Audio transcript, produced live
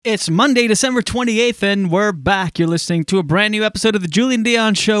It's Monday, December 28th, and we're back. You're listening to a brand new episode of The Julian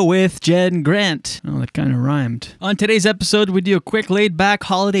Dion Show with Jen Grant. Oh, that kind of rhymed. On today's episode, we do a quick laid-back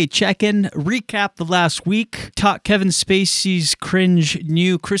holiday check-in, recap the last week, talk Kevin Spacey's cringe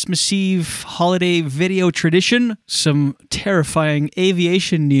new Christmas Eve holiday video tradition, some terrifying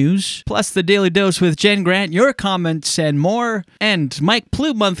aviation news, plus the Daily Dose with Jen Grant, your comments, and more. And Mike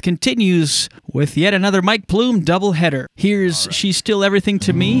Plume Month continues with yet another Mike Plume doubleheader. Here's She's Still Everything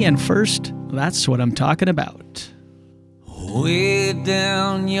to Me, and first, that's what I'm talking about. Way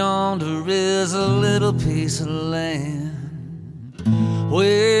down yonder is a little piece of land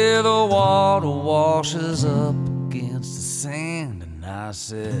where the water washes up against the sand. And I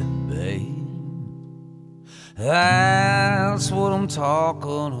said, babe, that's what I'm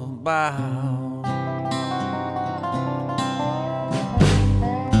talking about.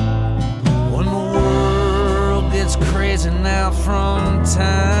 When the world gets crazy now from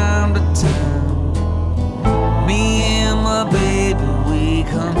time to time, me and my baby, we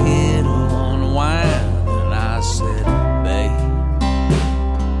come here to unwind. And I said, babe,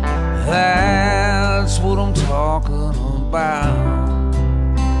 that's what I'm talking about.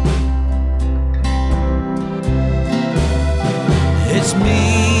 It's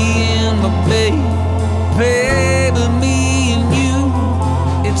me and my baby, baby, me and you.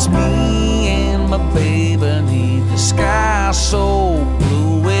 It's me and my baby beneath the sky so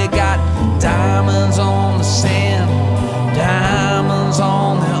blue. We got diamonds on the sand, diamonds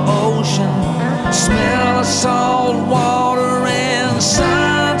on the ocean, smell of salt water and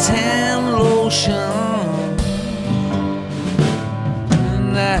suntan lotion.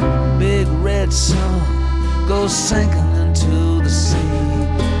 And that big red sun goes sinking into the sea.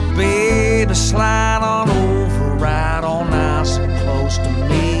 Baby, slide on over, right on nice and close to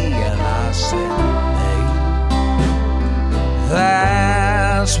me. And I said, hey,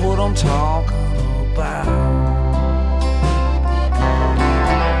 that's what I'm talking about.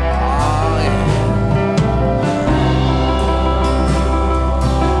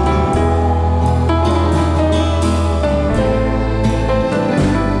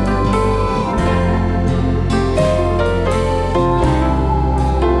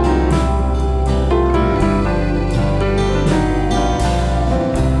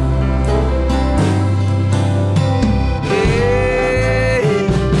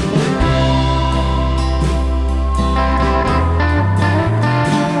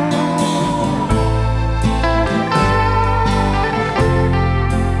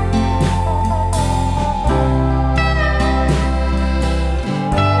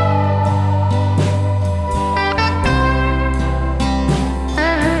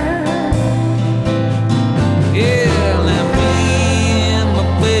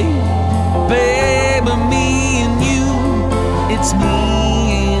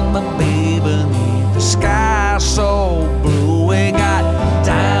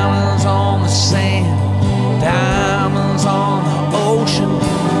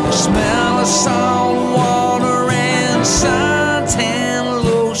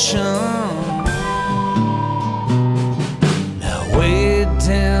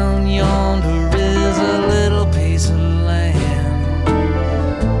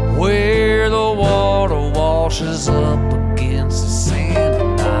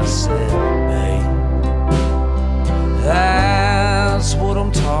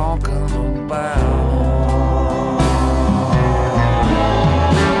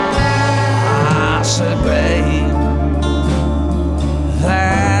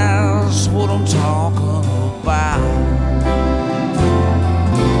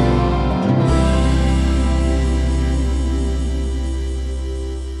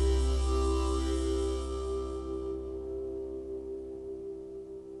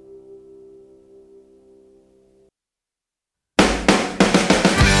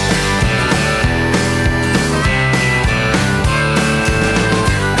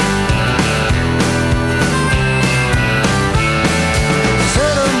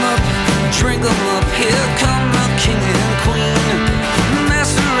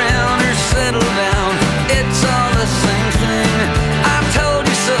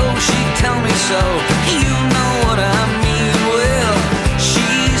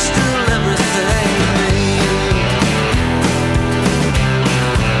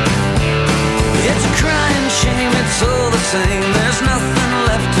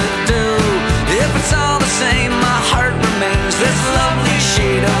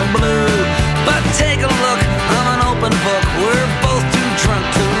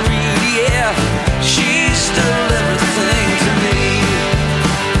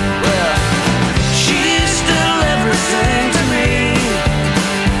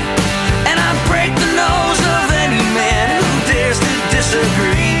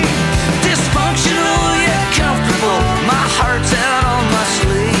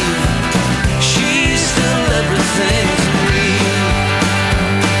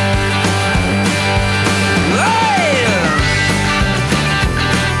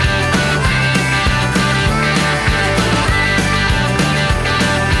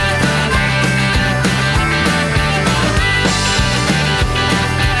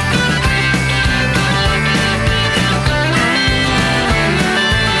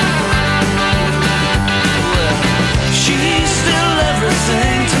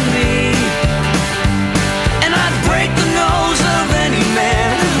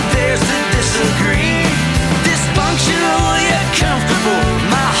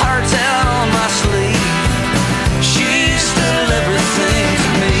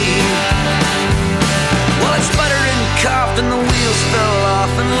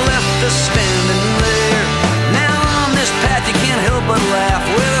 used to standing there. Now on this path you can't help but laugh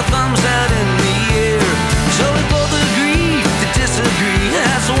with a thumbs out in the air. So we both agree to disagree.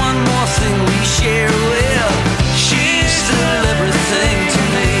 That's one more thing we share. Well, she's still everything to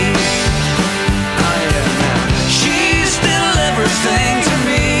me. Oh yeah, she's still everything to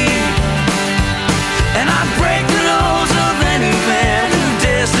me. And I'd break the nose of any man who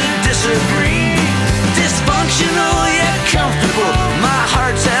dares to disagree. Dysfunctional yet comfortable, my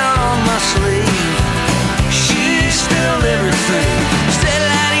heart's out on my sleeve. She's still everything. Said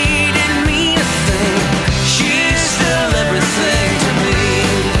that he didn't mean a thing. She's still everything to me.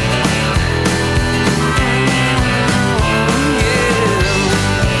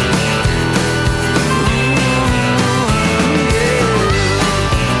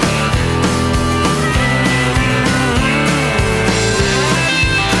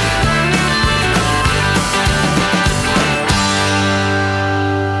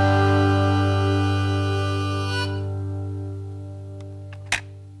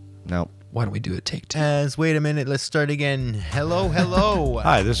 No. Why don't we do a take two? Wait a minute. Let's start again. Hello, hello.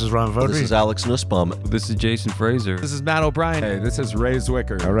 Hi, this is Ron Vodry. This is Alex Nussbaum. This is Jason Fraser. This is Matt O'Brien. Hey, this is Ray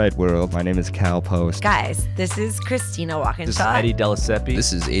Zwicker. All right, world. My name is Cal Post. Guys, this is Christina Walkinshaw. This is Eddie Delaseppe.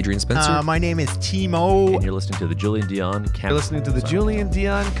 This is Adrian Spencer. My name is Timo. And you're listening to the Julian Dion You're listening to the Julian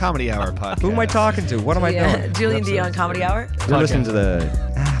Dion Comedy Hour podcast. Who am I talking to? What am I doing? Julian Dion Comedy Hour. You're listening to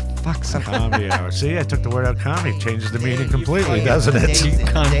the... Some Comedy hour. See, I took the word out comedy. Changes the meaning completely, doesn't it?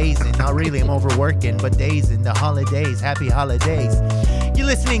 Dazing. Not really. I'm overworking, but dazing. The holidays. Happy holidays. You're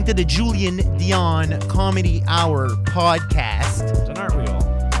listening to the Julian Dion Comedy Hour podcast. And aren't we all?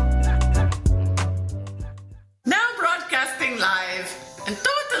 Now broadcasting live and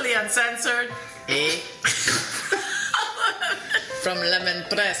totally uncensored, from Lemon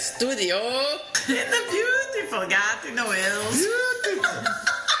Press Studio in the beautiful Gatineau Hills.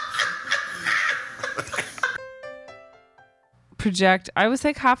 Project. I was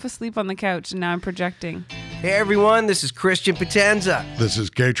like half asleep on the couch and now I'm projecting. Hey everyone, this is Christian Potenza. This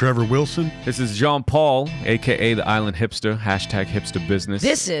is K. Trevor Wilson. This is Jean Paul, a.k.a. the Island Hipster, hashtag hipster business.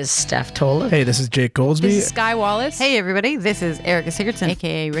 This is Steph Tola. Hey, this is Jake Goldsby. This is Sky Wallace. Hey everybody, this is Erica Sigurdsson,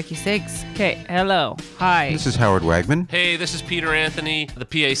 aka Ricky Siggs. Okay, hello. Hi. This is Howard Wagman. Hey, this is Peter Anthony, the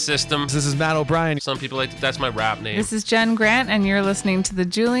PA system. This is Matt O'Brien. Some people like that's my rap name. This is Jen Grant and you're listening to the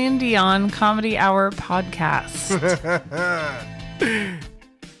Julian Dion Comedy Hour podcast.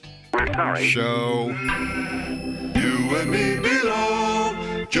 Show. You and me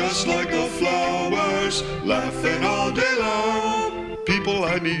belong, just like the flowers, laughing all day long. People,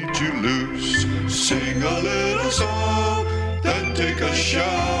 I need you loose. Sing a little song, then take a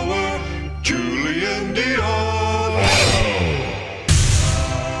shower. Julian Dion.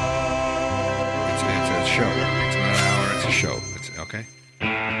 It's a show. It's not an hour, it's a show. It's okay.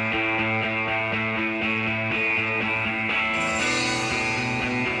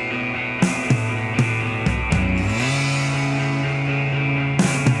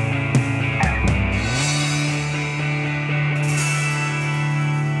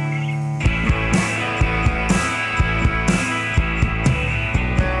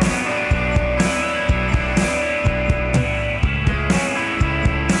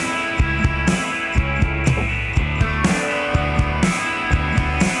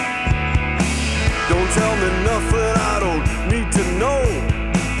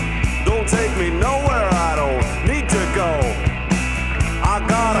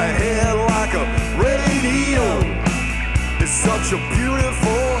 Such a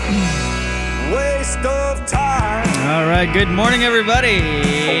beautiful waste of time. All right, good morning, everybody.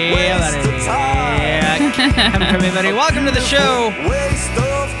 Everybody, welcome to the show. Waste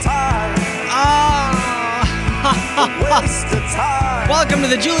of time. Waste of time. Welcome to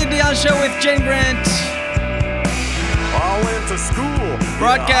the Julian Dion Show with Jen Grant. I went to school.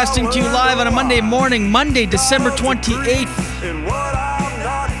 Broadcasting to you live on a Monday morning, Monday, December 28th.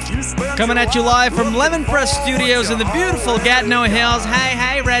 Coming at you live from Lemon Press Studios in the beautiful Gatineau Hills.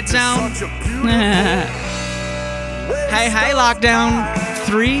 Hey, Red Zone. Hey, Lockdown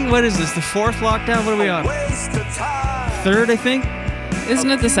 3. What is this, the 4th lockdown? What are we on? 3rd, I think? Isn't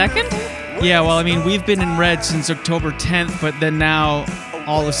it the 2nd? Yeah, well, I mean, we've been in red since October 10th, but then now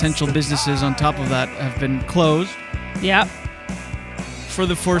all essential businesses on top of that have been closed. Yep. For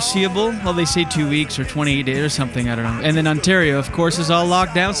the foreseeable, well, they say 2 weeks or 28 days or something, I don't know. And then Ontario, of course, is all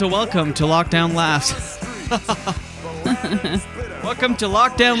locked down, so welcome to Lockdown Laughs. Welcome to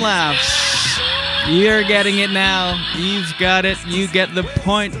Lockdown Laughs. You're getting it now. You've got it. You get the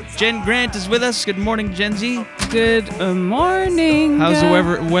point. Jen Grant is with us. Good morning, Gen Z. Good morning. How's the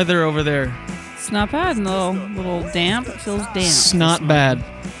weather over there? It's not bad. A little damp. It feels damp. It's not bad.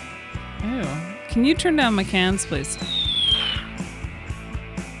 Can you turn down my cans, please?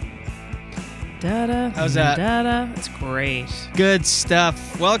 Da-da. How's that? Da-da. It's great. Good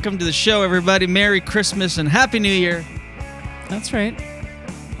stuff. Welcome to the show, everybody. Merry Christmas and Happy New Year. That's right.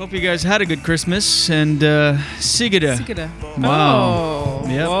 Hope you guys had a good Christmas and Sigida. Sigida. Wow. Oh.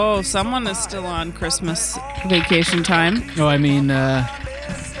 Yep. Whoa, someone is still on Christmas vacation time. Oh, I mean,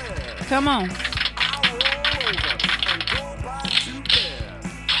 come on.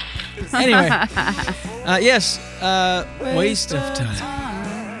 Anyway. Yes, waste of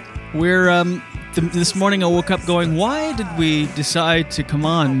time. We're, this morning I woke up going, why did we decide to come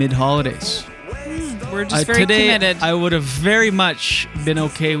on mid-holidays? We're just very today, committed. I would have very much been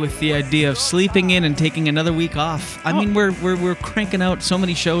okay with the idea of sleeping in and taking another week off. I mean, we're cranking out so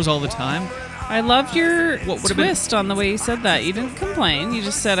many shows all the time. I loved your twist on the way you said that. You didn't complain. You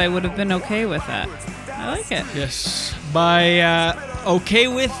just said I would have been okay with that. I like it. Yes. By okay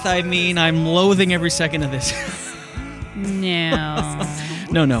with, I mean I'm loathing every second of this. No.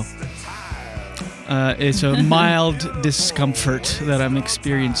 No. It's a mild discomfort that I'm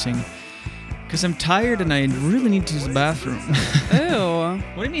experiencing. Because I'm tired and I really need to use the bathroom. Ew.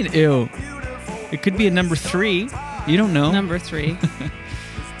 What do you mean, ew? It could be a number 3. You don't know. Number 3.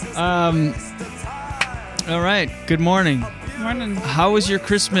 All right. Good morning. Morning. How was your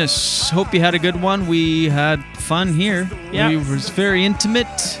Christmas? Hope you had a good one. We had fun here. Yeah. We was very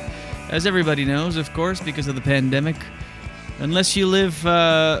intimate, as everybody knows, of course, because of the pandemic. Unless you live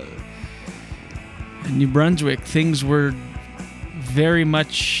in New Brunswick, things were very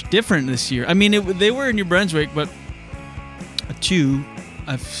much different this year. I mean, they were in New Brunswick, but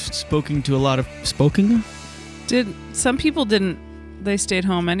I've spoken to a lot of... Some people didn't... They stayed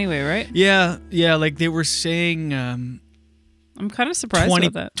home anyway, right? Yeah, like they were saying... I'm kind of surprised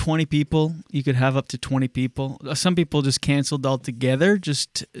about that. 20 people. You could have up to 20 people. Some people just canceled altogether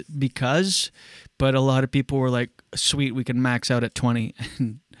just because, but a lot of people were like, sweet, we can max out at 20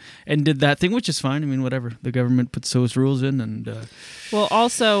 and did that thing, which is fine. I mean, whatever. The government puts those rules in and... Well,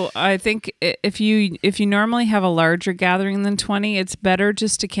 also, I think if you normally have a larger gathering than 20, it's better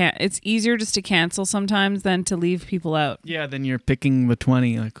just to it's easier just to cancel sometimes than to leave people out. Yeah, then you're picking the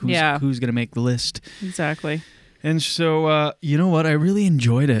 20, like who's going to make the list. Exactly. And so, you know what? I really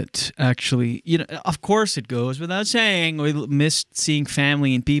enjoyed it, actually. You know, of course it goes without saying. We missed seeing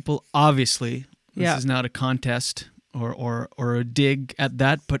family and people, obviously. This is not a contest or a dig at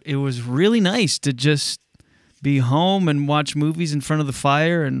that, but it was really nice to just be home and watch movies in front of the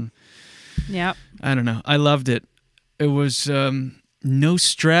fire. And I don't know. I loved it. It was no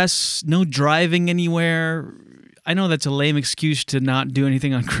stress, no driving anywhere. I know that's a lame excuse to not do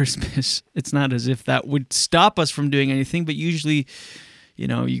anything on Christmas. It's not as if that would stop us from doing anything, but usually, you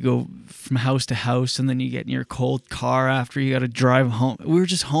know, you go from house to house and then you get in your cold car after you got to drive home. We were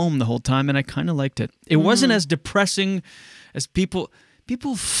just home the whole time and I kind of liked it. It wasn't as depressing as people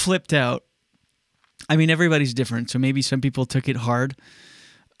flipped out. I mean, everybody's different, so maybe some people took it hard,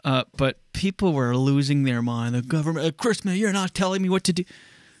 but people were losing their mind. The government, Christmas, you're not telling me what to do.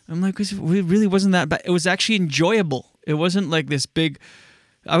 I'm like, it really wasn't that bad. It was actually enjoyable. It wasn't like this big...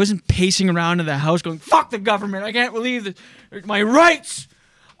 I wasn't pacing around in the house going, fuck the government, I can't believe this. My rights!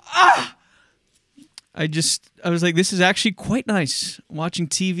 Ah! I was like, this is actually quite nice. Watching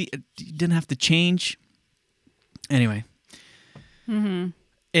TV, you didn't have to change. Anyway. Mm-hmm.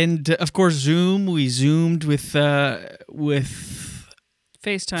 And, of course, Zoom. We Zoomed with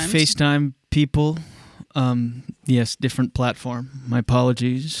FaceTime people. Yes, different platform. My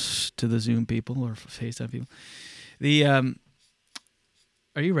apologies to the Zoom people or FaceTime people.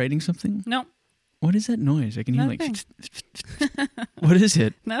 Are you writing something? No. What is that noise? I can hear Nothing. What is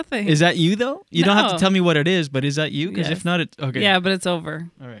it? Nothing. Is that you though? You don't have to tell me what it is, but is that you? Because Yes. if not, it's okay. Yeah, but it's over.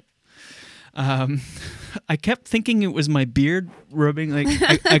 All right. I kept thinking it was my beard rubbing like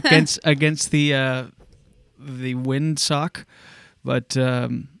against the windsock, but I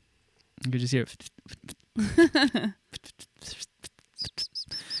could just hear it.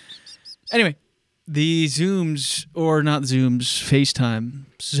 Anyway, the Zooms, or not Zooms,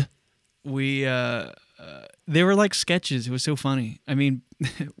 FaceTimes, they were like sketches. It was so funny. I mean,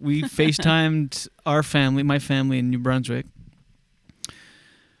 we FaceTimed our family, my family in New Brunswick.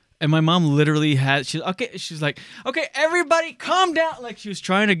 And my mom literally she's like, okay, everybody calm down. Like she was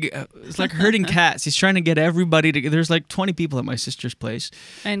trying to get, it's like herding cats. She's trying to get everybody to, there's like 20 people at my sister's place.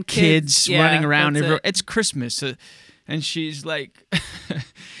 And kids running around that's everywhere. It's Christmas. And she's like,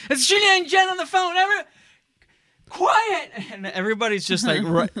 it's Julia and Jen on the phone. Quiet. And everybody's just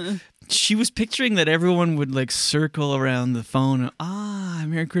like, she was picturing that everyone would like circle around the phone,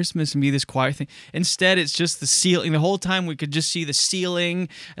 Merry Christmas, and be this quiet thing. Instead, it's just the ceiling. The whole time we could just see the ceiling,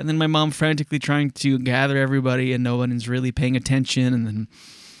 and then my mom frantically trying to gather everybody, and no one is really paying attention, and then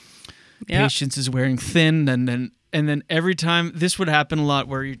patience is wearing thin, and then every time, this would happen a lot,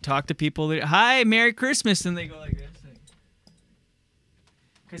 where you talk to people, hi, Merry Christmas, and they go like this.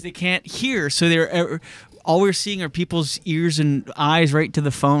 Because they can't hear, so all we're seeing are people's ears and eyes right to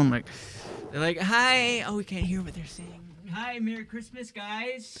the phone. Like they're like, "Hi!" Oh, we can't hear what they're saying. Hi, Merry Christmas,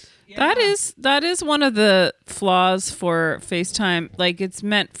 guys. Yeah. That is one of the flaws for FaceTime. Like it's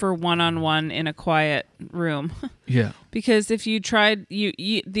meant for one-on-one in a quiet room. Yeah. Because if you tried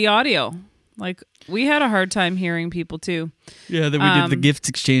the audio, like we had a hard time hearing people too. Yeah, then we did the gift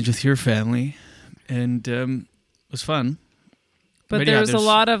exchange with your family, and it was fun. But there was a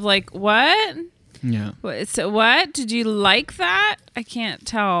lot of like, what? Yeah. So what? Did you like that? I can't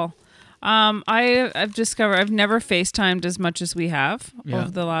tell. I've discovered I've never FaceTimed as much as we have over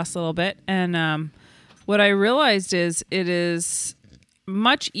the last little bit. And what I realized is it is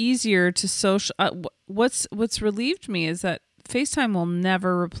much easier to social. What's relieved me is that FaceTime will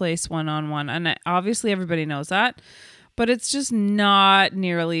never replace one-on-one. And obviously everybody knows that. But it's just not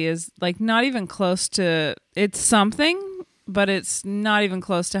nearly as, like, not even close to, it's something, but it's not even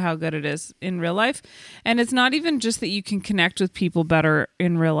close to how good it is in real life. And it's not even just that you can connect with people better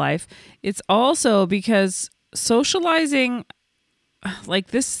in real life. It's also because socializing, like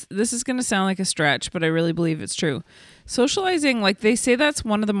this is going to sound like a stretch, but I really believe it's true. Socializing, like they say that's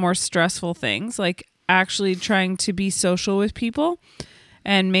one of the more stressful things, like actually trying to be social with people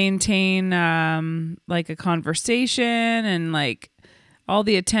and maintain like a conversation and like all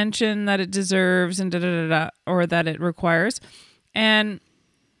the attention that it deserves and or that it requires. And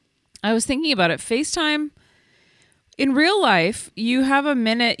I was thinking about it. FaceTime, in real life, you have a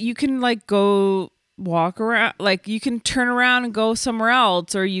minute, you can like go walk around, like you can turn around and go somewhere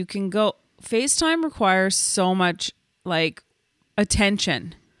else, or you can go. FaceTime requires so much like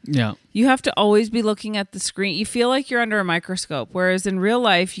attention. Yeah. You have to always be looking at the screen. You feel like you're under a microscope. Whereas in real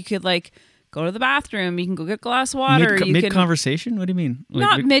life, you could like go to the bathroom. You can go get a glass of water. Mid-conversation? What do you mean? Like,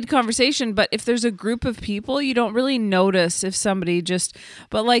 not mid-conversation, but if there's a group of people, you don't really notice if somebody just...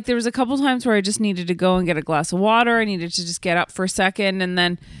 But like there was a couple times where I just needed to go and get a glass of water. I needed to just get up for a second. And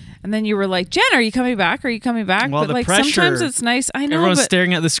then you were like, Jen, are you coming back? Are you coming back? Well, but the like pressure, sometimes it's nice. I know, everyone's but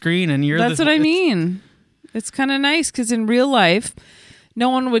staring at the screen and you're... That's what I mean. It's kind of nice because in real life... No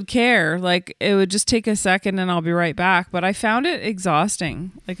one would care. Like it would just take a second and I'll be right back. But I found it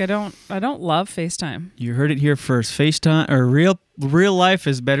exhausting. Like I don't love FaceTime. You heard it here first. FaceTime or real life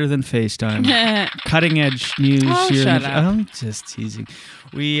is better than FaceTime. Cutting edge news here. Shut up. I'm just teasing.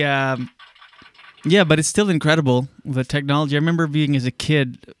 We but it's still incredible, the technology. I remember being a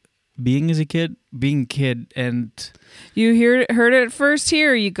kid and you heard it first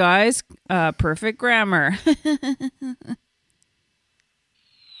here, you guys. Perfect grammar.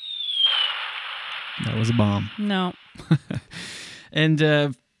 That was a bomb. No. And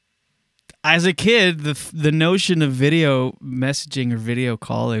as a kid, the notion of video messaging or video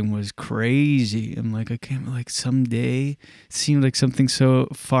calling was crazy. I'm like, someday it seemed like something so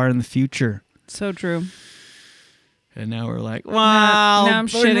far in the future. So true. And now we're like, wow. Now I'm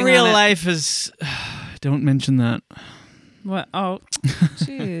shitting in real on it. life is... Don't mention that. What? Oh,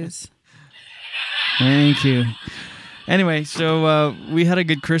 jeez. Thank you. Anyway, so we had a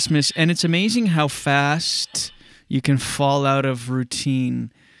good Christmas, and it's amazing how fast you can fall out of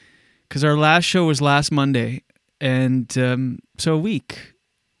routine. Because our last show was last Monday, and so a week,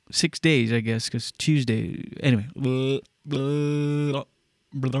 6 days, I guess, because Tuesday. Anyway. Like,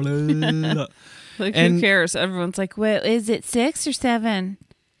 who cares? Everyone's like, well, is it 6 or 7?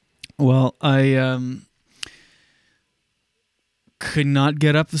 Well, I could not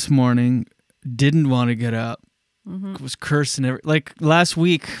get up this morning, didn't want to get up. Mm-hmm. Was cursing like last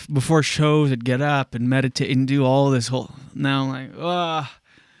week before shows. I'd get up and meditate and do all this whole. Now I'm like,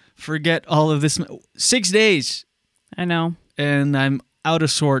 forget all of this. 6 days. I know, and I'm out of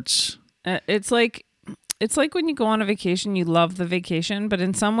sorts. It's like when you go on a vacation, you love the vacation, but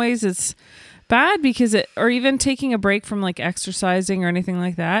in some ways it's bad because or even taking a break from like exercising or anything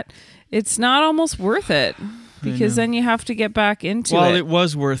like that. It's not almost worth it. Because then you have to get back into it. Well, it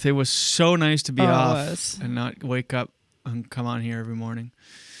was worth it. It was so nice to be off and not wake up and come on here every morning.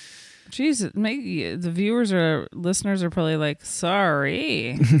 Jeez, the listeners are probably like,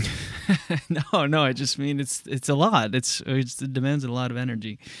 sorry. No, I just mean it's a lot. It demands a lot of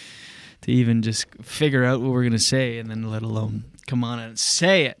energy to even just figure out what we're going to say and then let alone come on and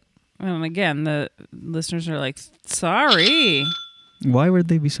say it. And again, the listeners are like, sorry. Why would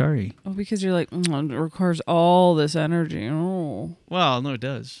they be sorry? Oh, because you're like, it requires all this energy. Oh. Well, no, it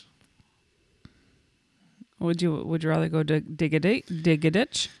does. Would you rather go dig a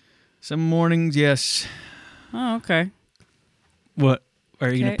ditch? Some mornings, yes. Oh, okay. What?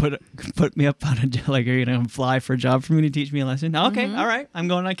 Are you gonna put me up on are you gonna fly for a job for me to teach me a lesson? Okay, all right. I'm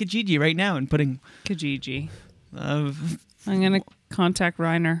going on Kijiji right now and putting Kijiji. I'm gonna contact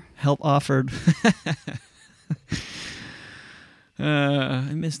Reiner. Help offered.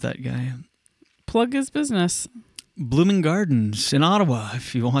 I missed that guy. Plug his business. Blooming Gardens in Ottawa.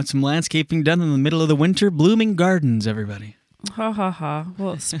 If you want some landscaping done in the middle of the winter, Blooming Gardens, everybody. Ha ha ha.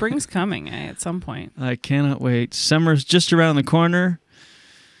 Well, spring's coming at some point. I cannot wait. Summer's just around the corner.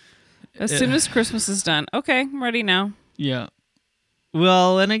 As soon as Christmas is done. Okay, I'm ready now. Yeah.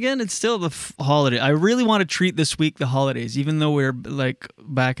 Well, and again, it's still the holiday. I really want to treat this week the holidays, even though we're like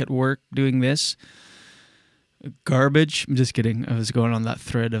back at work doing this. Garbage. I'm just kidding. I was going on that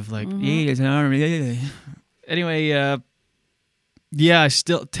thread of like, anyway, yeah,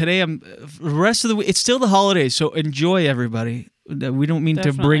 today the rest of the week, it's still the holidays, so enjoy, everybody. We don't mean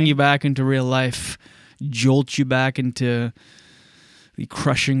to bring you back into real life, jolt you back into the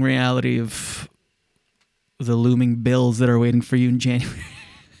crushing reality of the looming bills that are waiting for you in January.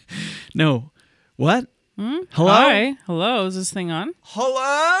 No. What? Hello? Hi. Hello, is this thing on?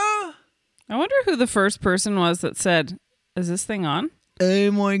 Hello? I wonder who the first person was that said, is this thing on?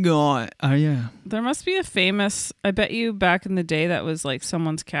 Oh my God. Oh, yeah. There must be a famous, I bet you back in the day that was like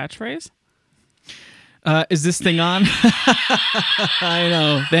someone's catchphrase. Is this thing on? I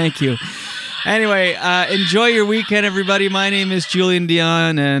know. Thank you. Anyway, enjoy your weekend, everybody. My name is Julian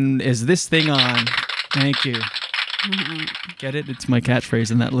Dion, and is this thing on? Thank you. Get it? It's my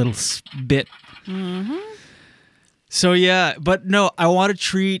catchphrase in that little bit. Mm-hmm. So, yeah, but no, I want to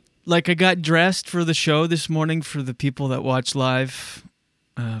treat, like I got dressed for the show this morning for the people that watch live,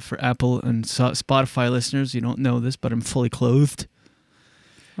 for Apple and Spotify listeners. You don't know this, but I'm fully clothed.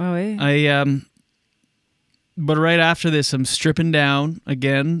 Wow. But right after this, I'm stripping down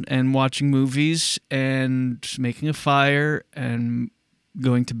again and watching movies and making a fire and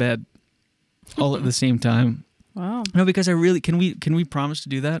going to bed all at the same time. Wow. No, because I really can we promise to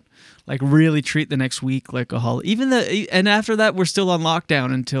do that? Like really treat the next week like a holiday. And after that, we're still on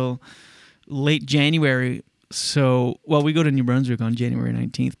lockdown until late January. So, well, we go to New Brunswick on January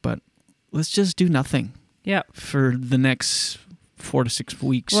 19th, but let's just do nothing. Yeah. For the next 4 to 6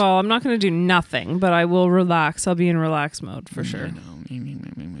 weeks. Well, I'm not going to do nothing, but I will relax. I'll be in relax mode for sure. Got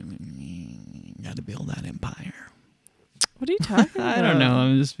to build that empire. What are you talking about? I don't know.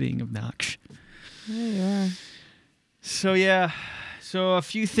 I'm just being obnoxious. Yeah, you are. So, yeah. So, a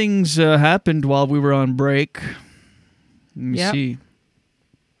few things happened while we were on break. Let me see.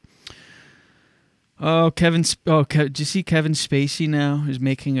 Did you see Kevin Spacey now is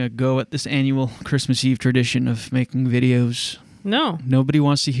making a go at this annual Christmas Eve tradition of making videos? No. Nobody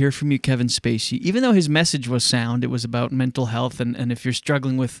wants to hear from you, Kevin Spacey. Even though his message was sound, it was about mental health. And if you're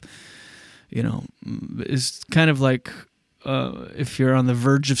struggling with, it's kind of like if you're on the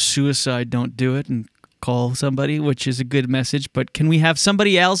verge of suicide, don't do it and call somebody, which is a good message. But can we have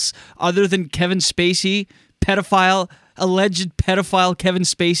somebody else other than Kevin Spacey, alleged pedophile Kevin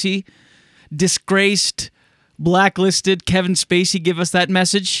Spacey, disgraced, blacklisted Kevin Spacey give us that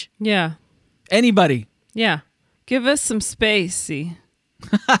message? Yeah. Anybody? Yeah. Give us some Spacey.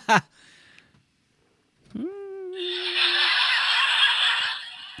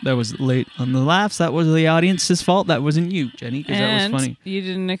 That was late on the laughs. That was the audience's fault. That wasn't you, Jenny, because that was funny. You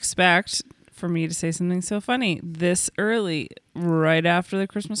didn't expect for me to say something so funny this early, right after the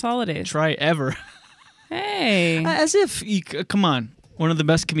Christmas holidays. Try ever. Hey. As if, come on. One of the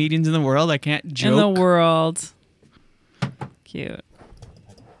best comedians in the world. I can't joke. In the world. Cute.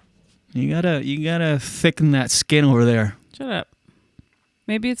 You gotta thicken that skin over there. Shut up.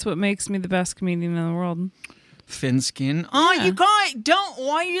 Maybe it's what makes me the best comedian in the world. Thin skin. Oh, you guys,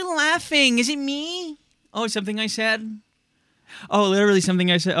 why are you laughing? Is it me? Oh, something I said? Oh, literally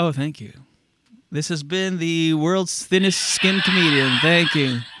something I said. Oh, thank you. This has been the world's thinnest skinned comedian. Thank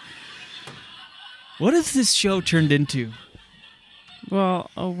you. What has this show turned into? Well,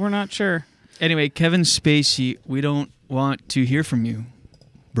 we're not sure. Anyway, Kevin Spacey, we don't want to hear from you,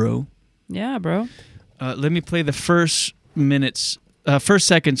 bro. Yeah, bro. Let me play the first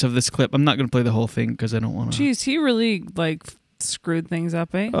seconds of this clip. I'm not going to play the whole thing because I don't want to. Jeez, he really screwed things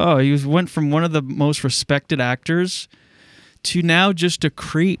up, eh? Oh, he went from one of the most respected actors to now just a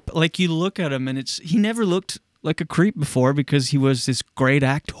creep. Like you look at him and he never looked like a creep before because he was this great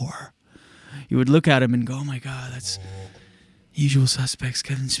actor. You would look at him and go, "Oh my God, Usual Suspects,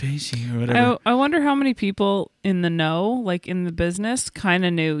 Kevin Spacey, or whatever. I wonder how many people in the know, like in the business, kind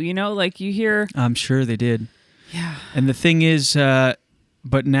of knew. You know, like you hear. I'm sure they did. Yeah. And the thing is,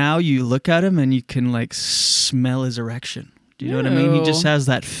 but now you look at him and you can like smell his erection. Do you know what I mean? He just has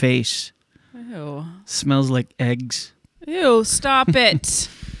that face. Ew. Smells like eggs. Ew, stop it.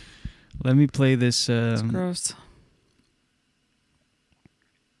 Let me play this. It's gross.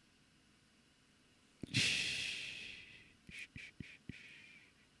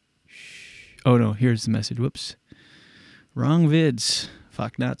 Oh no, here's the message. Whoops. Wrong vids.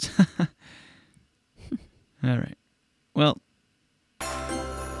 Fuck nuts. All right. Well,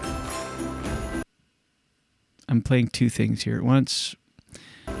 I'm playing two things here at once.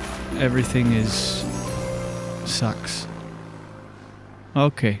 Everything sucks.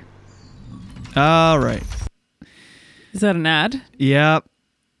 Okay. All right. Is that an ad? Yeah.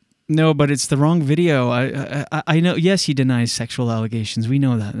 No, but it's the wrong video. I know. Yes, he denies sexual allegations. We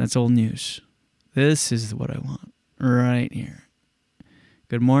know that. That's old news. This is what I want right here.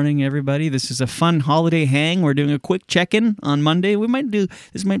 Good morning, everybody. This is a fun holiday hang. We're doing a quick check-in on Monday.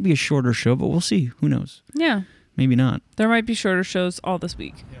 This might be a shorter show, but we'll see. Who knows? Yeah. Maybe not. There might be shorter shows all this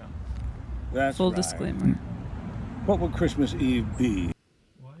week. Yeah. That's full right. disclaimer. What would Christmas Eve be?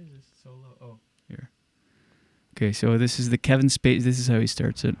 Why is this so low? Oh, here. Okay, so this is the Kevin Spacey. This is how he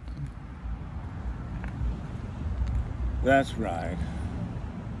starts it. That's right.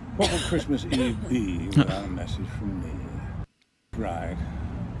 What would Christmas Eve be without a message from me? Right.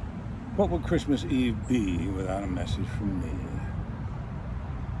 What would Christmas Eve be without a message from me?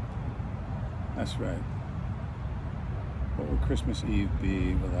 That's right. What would Christmas Eve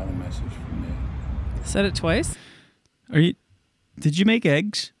be without a message from me? Said it twice? Did you make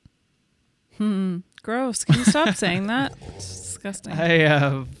eggs? Gross. Can you stop saying that? It's disgusting.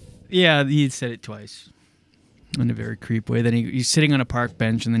 Yeah, he said it twice. In a very creep way. Then he's sitting on a park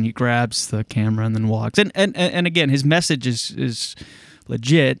bench, and then he grabs the camera and then walks. And again, his message is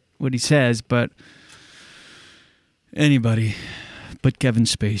legit, what he says, but anybody but Kevin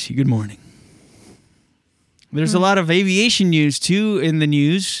Spacey. Good morning. There's a lot of aviation news, too, in the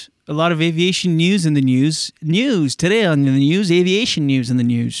news. A lot of aviation news in the news. News today on the news. Aviation news in the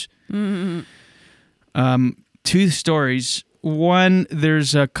news. Mm-hmm. Two stories. One,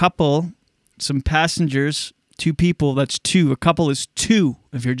 there's a couple, some passengers, two people. That's two. A couple is two,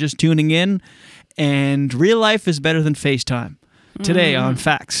 if you're just tuning in. And real life is better than FaceTime. Today on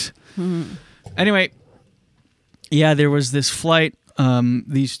Facts. Anyway, yeah, there was this flight.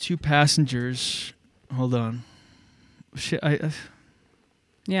 These two passengers... Hold on. Shit,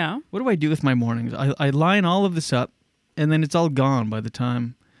 yeah. What do I do with my mornings? I line all of this up, and then it's all gone by the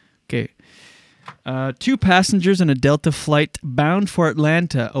time. Okay. Two passengers on a Delta flight bound for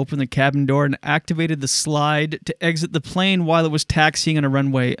Atlanta opened the cabin door and activated the slide to exit the plane while it was taxiing on a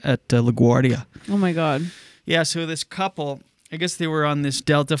runway at LaGuardia. Oh, my God. Yeah, so this couple... I guess they were on this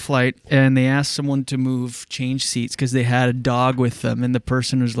Delta flight, and they asked someone to change seats because they had a dog with them, and the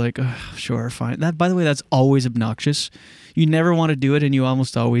person was like, oh, sure, fine. That, by the way, that's always obnoxious. You never want to do it, and you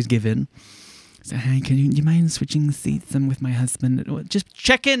almost always give in. So, hey, do you mind switching seats? I'm with my husband. Just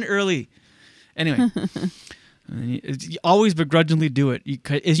check in early. Anyway. You always begrudgingly do it.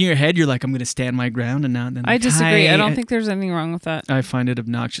 In your head, you're like, I'm going to stand my ground, and now and then. I disagree. I don't think there's anything wrong with that. I find it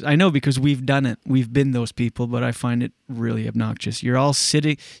obnoxious. I know because we've done it. We've been those people, but I find it really obnoxious. You're all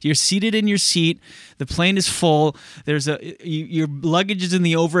sitting. You're seated in your seat. The plane is full. There's your luggage is in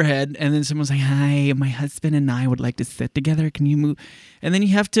the overhead, and then someone's like, "Hi, my husband and I would like to sit together. Can you move?" And then you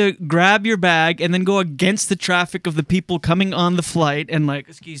have to grab your bag and then go against the traffic of the people coming on the flight and like,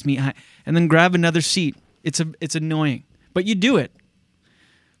 "Excuse me," and then grab another seat. It's annoying, but you do it.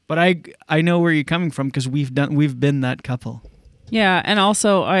 But I know where you're coming from because we've been that couple. Yeah, and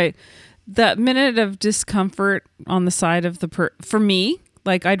also that minute of discomfort on the side of for me,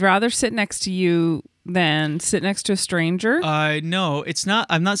 like I'd rather sit next to you than sit next to a stranger. No, it's not.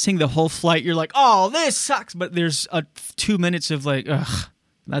 I'm not saying the whole flight. You're like, oh, this sucks. But there's 2 minutes of like, ugh.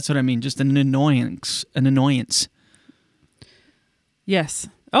 That's what I mean. Just an annoyance. Yes.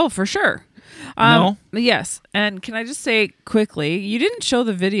 Oh, for sure. No. Yes. And can I just say quickly, you didn't show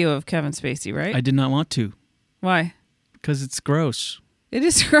the video of Kevin Spacey, right? I did not want to. Why? Because it's gross. It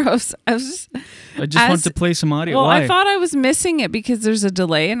is gross. I just want to play some audio. Well, Why? I thought I was missing it because there's a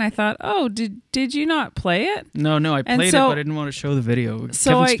delay, and I thought, oh, did you not play it? No, I played it, but I didn't want to show the video.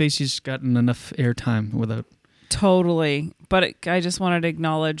 So Kevin Spacey's gotten enough airtime without. Totally. But I just wanted to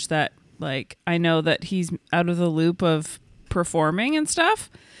acknowledge that, like, I know that he's out of the loop of performing and stuff,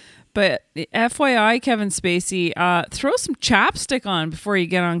 But FYI, Kevin Spacey, throw some chapstick on before you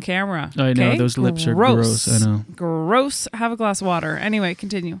get on camera. I know, okay? those lips are gross. I know. Gross. Have a glass of water. Anyway,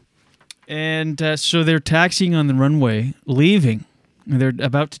 continue. And so they're taxiing on the runway, leaving. They're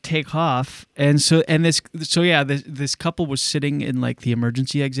about to take off, and this couple was sitting in like the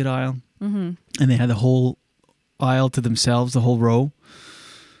emergency exit aisle, and they had the whole aisle to themselves, the whole row,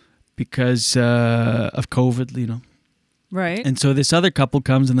 because of COVID, you know. Right. And so this other couple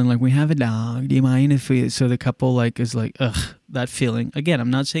comes, and then like, we have a dog. Do you mind if we? So the couple like is like, ugh, that feeling. Again,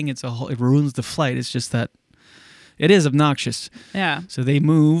 I'm not saying it ruins the flight. It's just that it is obnoxious. Yeah. So they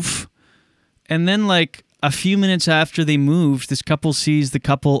move, and then like a few minutes after they moved, this couple sees the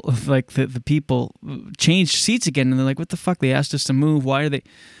couple, like the people change seats again, and they're like, what the fuck? They asked us to move. Why are they?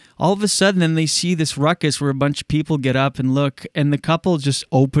 All of a sudden, then they see this ruckus where a bunch of people get up and look, and the couple just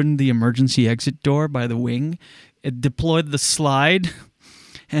opened the emergency exit door by the wing. It deployed the slide,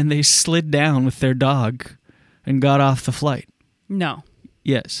 and they slid down with their dog and got off the flight. No.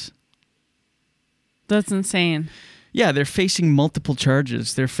 Yes. That's insane. Yeah, they're facing multiple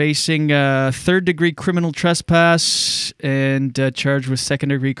charges. They're facing third-degree criminal trespass and charged with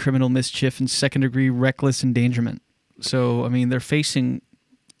second-degree criminal mischief and second-degree reckless endangerment. So, I mean, they're facing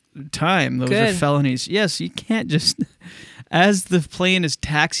time. Those are felonies. Yes, you can't just... As the plane is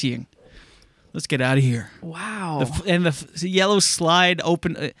taxiing... Let's get out of here. Wow. The yellow slide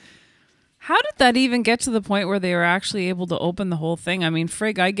open. How did that even get to the point where they were actually able to open the whole thing? I mean,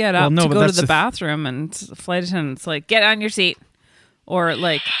 frig, I get up to go to the bathroom and the flight attendant's like, get on your seat. Or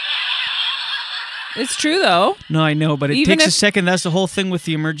like, it's true though. No, I know, but it takes a second. That's the whole thing with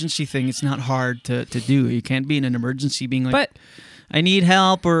the emergency thing. It's not hard to do. You can't be in an emergency being like, I need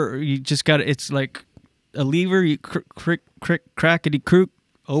help, or you just got to, it's like a lever, you crackety crook,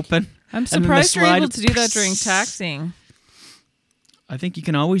 open. I'm surprised you're able to do that during taxiing. I think you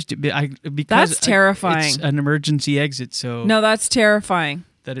can always do because that's terrifying. It's an emergency exit, so no, that's terrifying.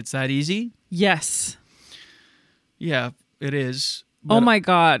 That it's that easy? Yes. Yeah, it is. Oh my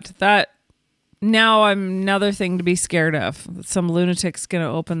God, that now I'm another thing to be scared of. Some lunatic's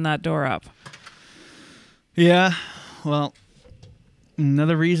gonna open that door up. Yeah, well.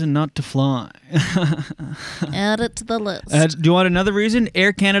 Another reason not to fly. Add it to the list. Do you want another reason?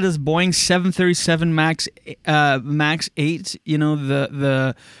 Air Canada's Boeing 737 Max 8. You know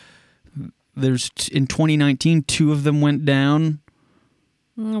there's in 2019 2 of them went down.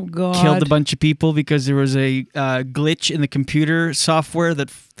 Oh God! Killed a bunch of people because there was a glitch in the computer software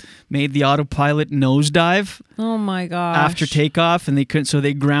that made the autopilot nosedive. Oh my gosh! After takeoff, and they couldn't, so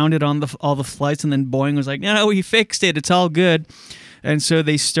they grounded on all the flights, and then Boeing was like, "No, we fixed it. It's all good." And so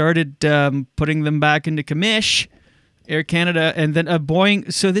they started putting them back into commish, Air Canada, and then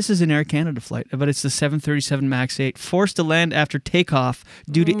Boeing. So this is an Air Canada flight, but it's the 737 MAX 8, forced to land after takeoff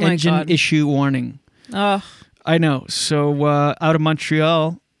due to engine issue warning. Oh, I know. So out of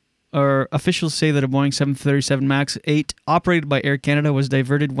Montreal, officials say that a Boeing 737 MAX 8 operated by Air Canada was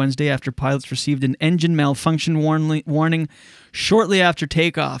diverted Wednesday after pilots received an engine malfunction warning shortly after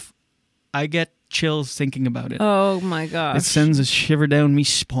takeoff. I get chills thinking about it. Oh my gosh. It sends a shiver down me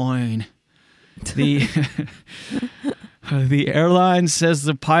spine. The airline says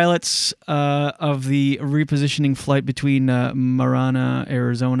the pilots of the repositioning flight between Marana,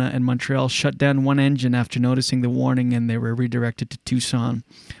 Arizona and Montreal shut down one engine after noticing the warning, and they were redirected to Tucson,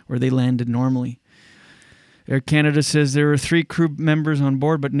 where they landed normally. Air Canada says there were 3 crew members on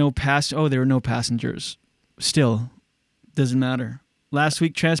board, but there were no passengers. Still, doesn't matter. Last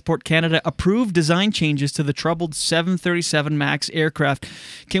week, Transport Canada approved design changes to the troubled 737 MAX aircraft.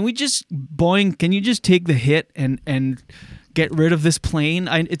 Can you just take the hit and get rid of this plane?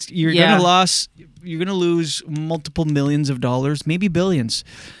 You're gonna lose multiple millions of dollars, maybe billions.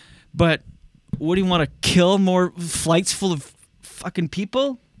 But what do you want to kill more flights full of fucking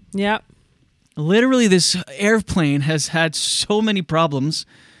people? Yeah. Literally, this airplane has had so many problems.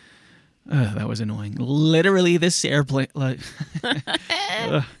 That was annoying. Literally, this airplane,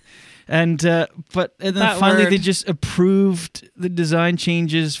 and then finally they just approved the design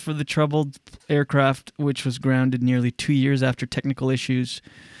changes for the troubled aircraft, which was grounded nearly 2 years after technical issues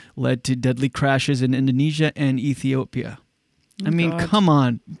led to deadly crashes in Indonesia and Ethiopia. Come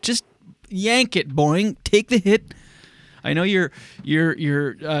on, just yank it, Boeing. Take the hit. I know your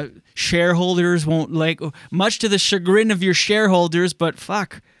shareholders won't like, much to the chagrin of your shareholders, but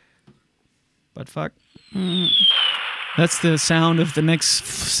fuck. That's the sound of the next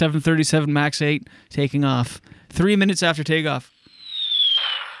 737 MAX 8 taking off 3 minutes after takeoff.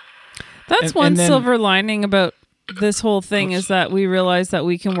 That's one silver lining about this whole thing is that we realize that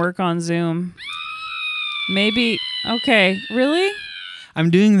we can work on Zoom. Maybe. Okay. Really? I'm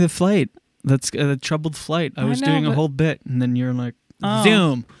doing the flight. That's the troubled flight. I was doing a whole bit, and then you're like,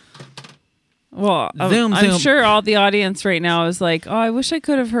 zoom. Well, Zoom, I'm zoom. sure all the audience right now is like, oh, I wish I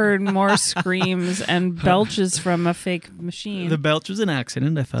could have heard more screams and belches from a fake machine. The belch was an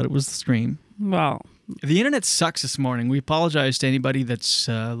accident. I thought it was the scream. Well, the internet sucks this morning. We apologize to anybody that's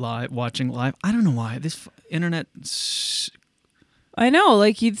watching live. I don't know why. This internet... I know.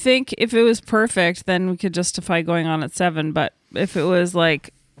 Like, you'd think if it was perfect, then we could justify going on at 7. But if it was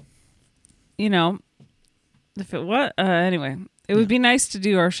like, if it what? Anyway... It would be nice to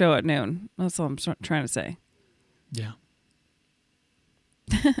do our show at noon. That's all I'm trying to say. Yeah.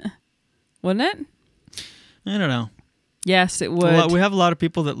 Wouldn't it? I don't know. Yes, it would. We have a lot of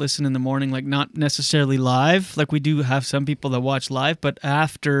people that listen in the morning, like not necessarily live. Like we do have some people that watch live, but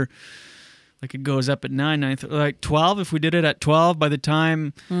after, like it goes up at 9, like 12. If we did it at 12, by the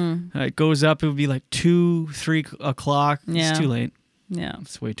time it goes up, it would be like 2, 3 o'clock. Yeah. It's too late. Yeah.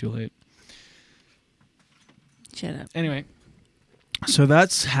 It's way too late. Shut up. Anyway. So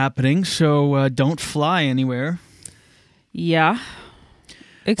that's happening. So don't fly anywhere. Yeah.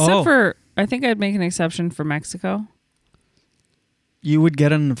 Except for, I think I'd make an exception for Mexico. You would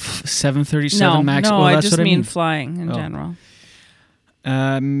get on 737 MAX? No, well, I that's just what mean flying in general.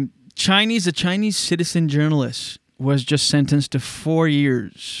 A Chinese citizen journalist was just sentenced to 4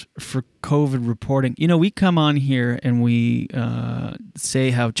 years for COVID reporting. You know, we come on here and we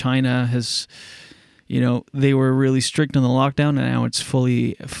say how China has... they were really strict on the lockdown, and now it's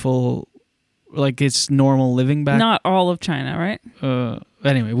full, like it's normal living back. Not all of China, right?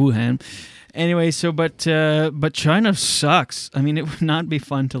 Anyway, Wuhan. Anyway, so but China sucks. I mean, it would not be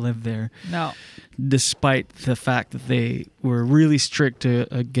fun to live there. No. Despite the fact that they were really strict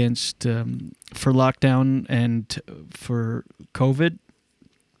against for lockdown and for COVID.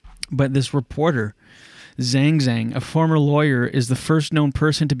 But this reporter, Zhang, a former lawyer, is the first known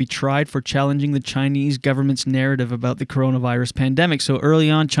person to be tried for challenging the Chinese government's narrative about the coronavirus pandemic. So early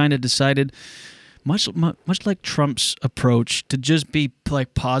on, China decided, much like Trump's approach, to just be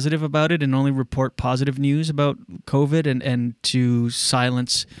like positive about it and only report positive news about COVID and to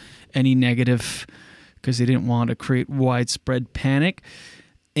silence any negative because they didn't want to create widespread panic.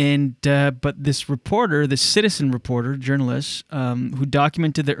 And but this reporter, this citizen reporter, journalist, who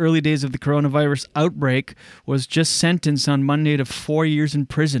documented the early days of the coronavirus outbreak, was just sentenced on Monday to 4 years in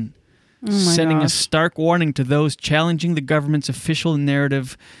prison, sending a stark warning to those challenging the government's official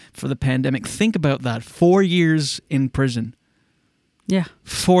narrative for the pandemic. Think about that. 4 years in prison. Yeah.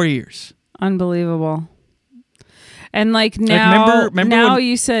 4 years. Unbelievable. And like now, remember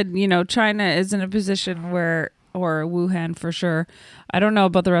you said, China is in a position where, or Wuhan for sure, I don't know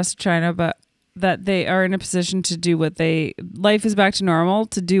about the rest of China, but that they are in a position to do life is back to normal,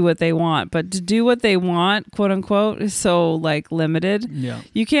 to do what they want. But to do what they want, quote unquote, is so like limited. Yeah.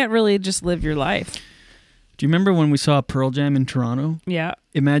 You can't really just live your life. Do you remember when we saw Pearl Jam in Toronto? Yeah.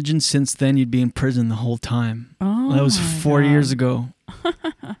 Imagine since then you'd be in prison the whole time. Oh, that was 4 years ago.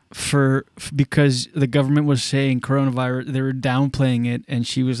 Because the government was saying coronavirus, they were downplaying it, and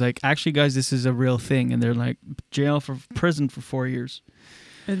she was like, actually guys, this is a real thing, and they're like, prison for 4 years.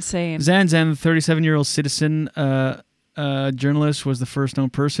 Insane. Zhan, the 37-year-old citizen journalist, was the first known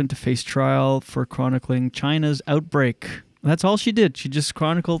person to face trial for chronicling China's outbreak. That's all she did. She just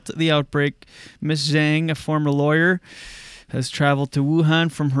chronicled the outbreak. Miss Zhang, a former lawyer, has traveled to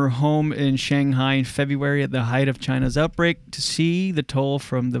Wuhan from her home in Shanghai in February at the height of China's outbreak to see the toll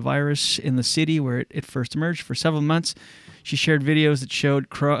from the virus in the city where it first emerged. For several months, she shared videos that showed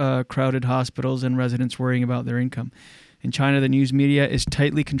crowded hospitals and residents worrying about their income. In China, the news media is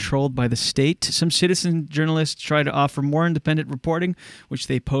tightly controlled by the state. Some citizen journalists try to offer more independent reporting, which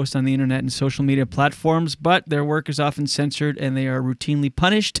they post on the internet and social media platforms, but their work is often censored and they are routinely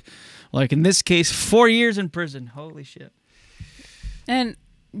punished. Like in this case, 4 years in prison. Holy shit. And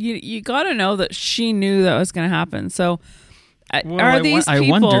you got to know that she knew that was going to happen. So are these people... I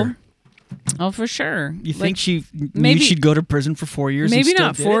wonder. Oh, for sure. You think she knew she'd go to prison for 4 years? Maybe and still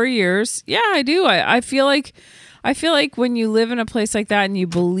not did 4 it? years. Yeah, I do. I feel like when you live in a place like that and you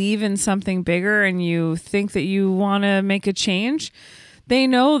believe in something bigger and you think that you want to make a change, they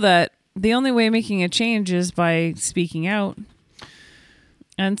know that the only way making a change is by speaking out.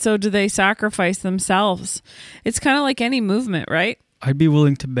 And so do they sacrifice themselves? It's kind of like any movement, right? I'd be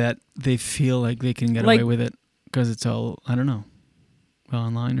willing to bet they feel like they can get away with it because it's all, I don't know,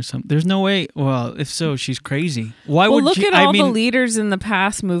 online or something. There's no way. Well, if so, she's crazy. Why would look she? at all the leaders in the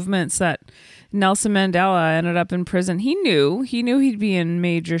past movements that Nelson Mandela ended up in prison. He knew he'd be in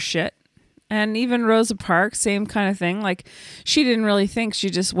major shit, And even Rosa Parks, same kind of thing. Like, she didn't really think. She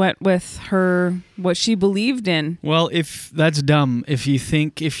just went with what she believed in. Well, if that's dumb. If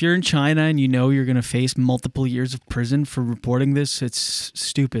you're in China and you know you're going to face multiple years of prison for reporting this, it's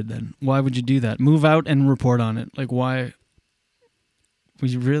stupid then. Why would you do that? Move out and report on it. Like, why?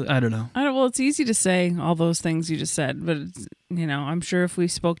 Would you really? I don't know. Well, it's easy to say all those things you just said, but, I'm sure if we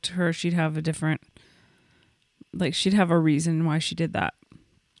spoke to her, she'd have she'd have a reason why she did that.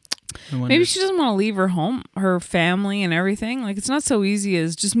 Maybe she doesn't want to leave her home, her family and everything. Like, it's not so easy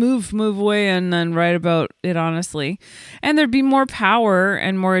as just move away and then write about it honestly. And there'd be more power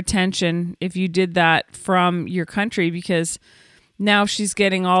and more attention if you did that from your country, because now she's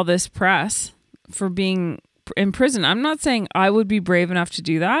getting all this press for being in prison. I'm not saying I would be brave enough to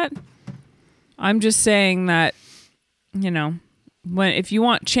do that. I'm just saying that, if you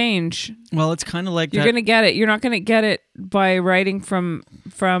want change, well, it's kind of like you're going to get it. You're not going to get it by writing from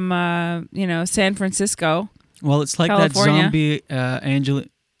San Francisco. Well, it's like California. That zombie Angela.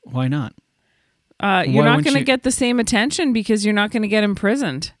 Why not? You're not going to get the same attention because you're not going to get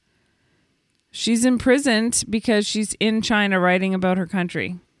imprisoned. She's imprisoned because she's in China writing about her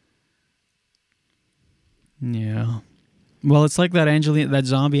country. Yeah. Well, it's like that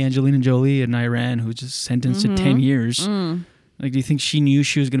zombie Angelina Jolie in Iran who was just sentenced to 10 years. Mm. Like, do you think she knew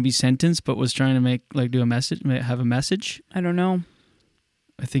she was going to be sentenced, but was trying to have a message? I don't know.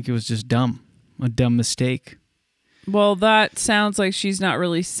 I think it was just dumb, a dumb mistake. Well, that sounds like she's not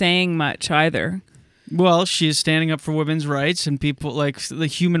really saying much either. Well, she is standing up for women's rights and people like the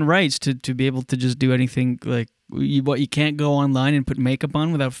human rights to be able to just do anything. Like, you can't go online and put makeup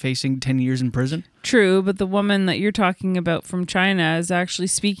on without facing 10 years in prison. True, but the woman that you're talking about from China is actually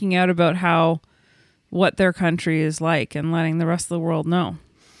speaking out about what their country is like and letting the rest of the world know.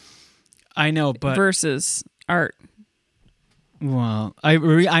 I know, but versus art. Well,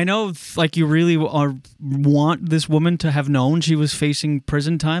 I know, like, you really want this woman to have known she was facing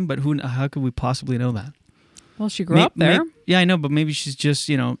prison time, but how could we possibly know that? Well, she grew up there. Yeah, I know, but maybe she's just,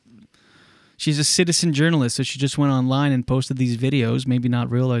 she's a citizen journalist, so she just went online and posted these videos, maybe not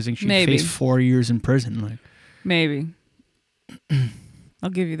realizing she'd face 4 years in prison. Like, maybe. I'll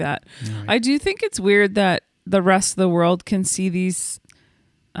give you that. Right. I do think it's weird that the rest of the world can see these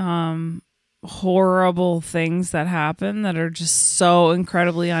horrible things that happen that are just so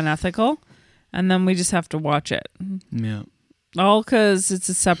incredibly unethical, and then we just have to watch it. Yeah. All because it's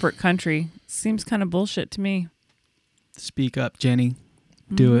a separate country. Seems kind of bullshit to me. Speak up, Jenny.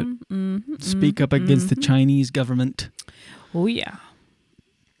 Do it. Speak up against the Chinese government. Oh, yeah.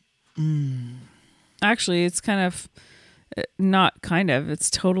 Actually, it's it's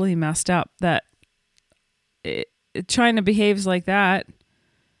totally messed up that China behaves like that,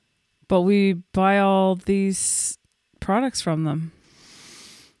 but we buy all these products from them.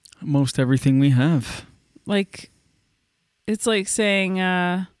 Most everything we have. Like, it's like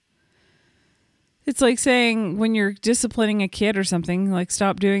saying when you're disciplining a kid or something, like,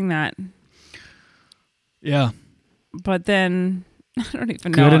 stop doing that. Yeah. But then I don't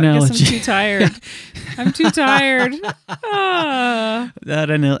even know. Good analogy. I guess I'm too tired. I'm too tired. That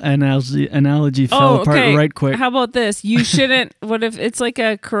analogy fell apart right quick. How about this? You shouldn't. What if it's like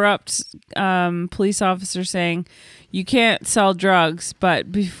a corrupt police officer saying, you can't sell drugs,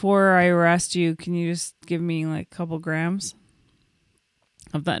 but before I arrest you, can you just give me like a couple grams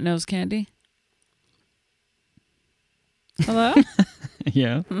of that nose candy? Hello?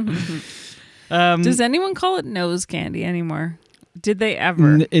 Yeah. Does anyone call it nose candy anymore? Did they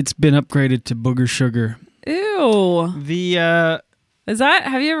ever? It's been upgraded to booger sugar. Ew. Have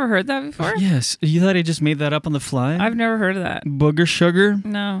you ever heard that before? Yes. You thought I just made that up on the fly? I've never heard of that. Booger sugar?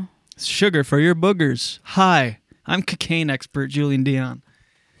 No. It's sugar for your boogers. Hi, I'm cocaine expert Julian Dion.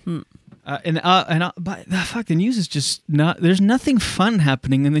 But the news is just not. There's nothing fun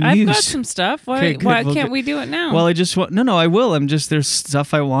happening in the news. I've got some stuff. Why can't we do it now? Well, I just want. No, I will. There's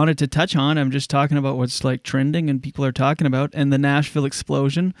stuff I wanted to touch on. I'm just talking about what's like trending and people are talking about. And the Nashville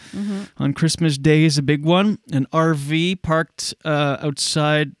explosion on Christmas Day is a big one. An RV parked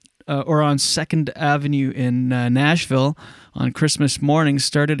outside or on 2nd Avenue in Nashville on Christmas morning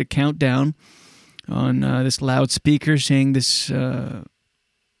started a countdown on this loudspeaker saying this.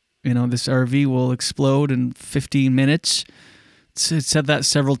 This RV will explode in 15 minutes. It said that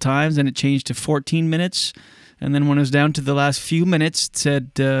several times, and it changed to 14 minutes. And then when it was down to the last few minutes, it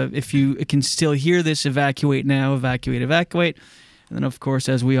said, if you can still hear this, evacuate now, evacuate. And then, of course,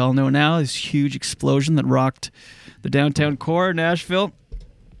 as we all know now, this huge explosion that rocked the downtown core of Nashville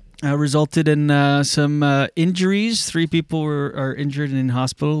resulted in some injuries. 3 people are injured and in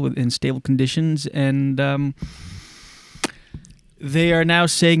hospital in stable conditions, and They are now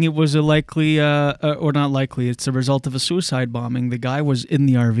saying it was a likely, or not likely, it's a result of a suicide bombing. The guy was in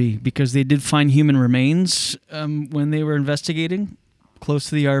the RV because they did find human remains when they were investigating close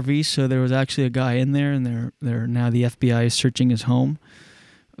to the RV. So there was actually a guy in there, and they're now the FBI is searching his home.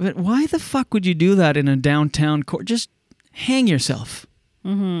 But why the fuck would you do that in a downtown court? Just hang yourself.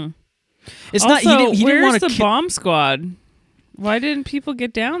 Mm-hmm. It's also, not. He didn't where's want to the bomb squad? Why didn't people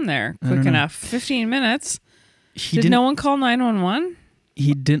get down there quick enough? 15 minutes. Did no one call 911?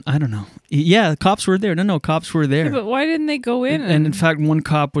 He didn't. I don't know. Yeah, cops were there. No, cops were there. Yeah, but why didn't they go in? And in fact, one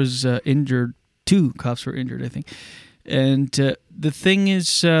cop was injured. 2 cops were injured, I think. And the thing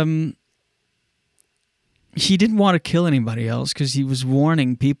is, he didn't want to kill anybody else because he was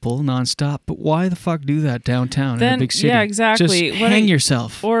warning people nonstop. But why the fuck do that downtown in a big city? Yeah, exactly. Just hang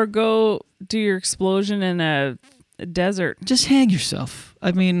yourself. Or go do your explosion in a desert. Just hang yourself.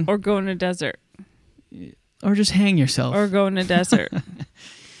 I mean... Or go in a desert. Or just hang yourself. Or go in a desert.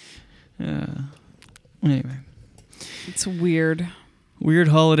 Anyway. It's weird. Weird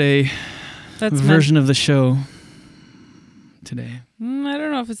holiday version of the show today. I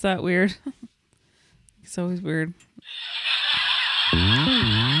don't know if it's that weird. It's always weird.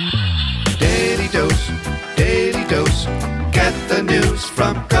 Daily dose, get the news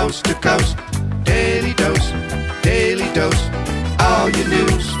from coast to coast. Daily dose, all your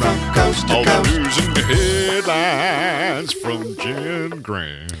news from coast to All coast. the news and headlines from Jen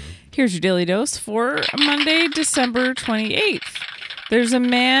Grant. Here's your Daily Dose for Monday, December 28th. There's a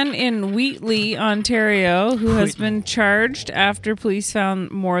man in Wheatley, Ontario, who has been charged after police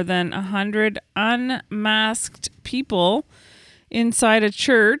found more than 100 unmasked people inside a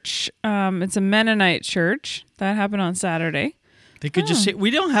church. It's a Mennonite church. That happened on Saturday. They could just say, we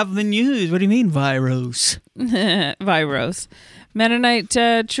don't have the news. What do you mean, Viros? Viros. Mennonite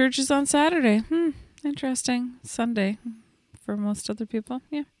church is on Saturday. Interesting. Sunday for most other people.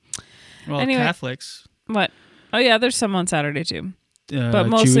 Yeah. Well, anyway, Catholics. What? Oh, yeah, there's some on Saturday, too. But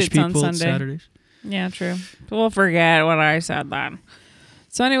mostly Jewish it's on people Sunday. Saturdays. Yeah, true. But we'll forget when I said that.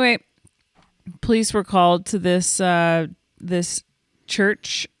 So anyway, police were called to this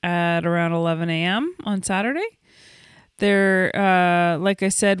church at around 11 a.m. on Saturday. There, like I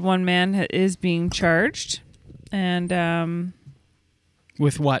said, one man is being charged. And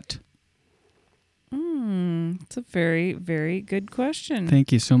with what? It's a very, very good question.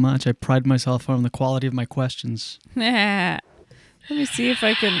 Thank you so much. I pride myself on the quality of my questions. Let me see if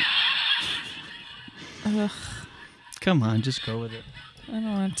I can... Ugh. Come on, just go with it. I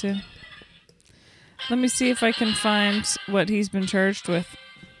don't want to. Let me see if I can find what he's been charged with.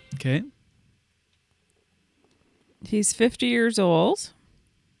 Okay. He's 50 years old.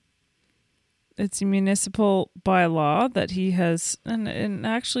 It's a municipal bylaw that he has, and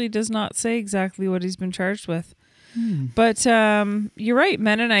actually does not say exactly what he's been charged with. But you're right,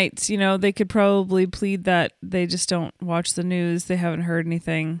 Mennonites, they could probably plead that they just don't watch the news. They haven't heard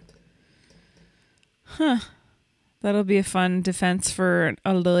anything. That'll be a fun defense for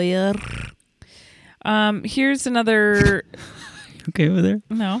a lawyer. Here's another... Okay over there?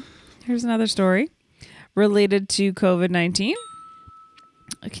 No. Here's another story related to COVID-19.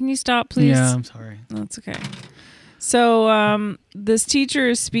 Can you stop, please? Yeah, I'm sorry. That's okay. So this teacher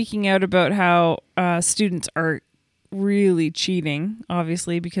is speaking out about how students are really cheating,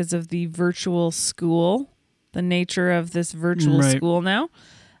 obviously, because of the virtual school, the nature of this virtual school now.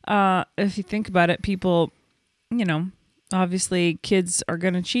 If you think about it, people, obviously kids are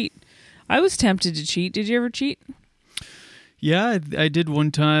going to cheat. I was tempted to cheat. Did you ever cheat? Yeah, I did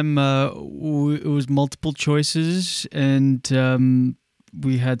one time. It was multiple choices, and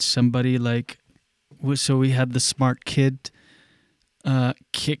we had somebody so we had the smart kid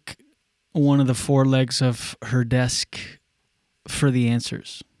kick one of the 4 legs of her desk for the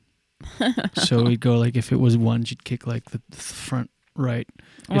answers. So we'd go if it was 1, she'd kick the front right.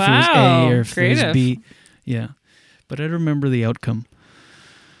 If it was A or if it was B. Yeah. But I don't remember the outcome.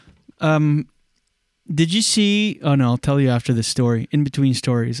 Did you see... Oh, no, I'll tell you after the story. In between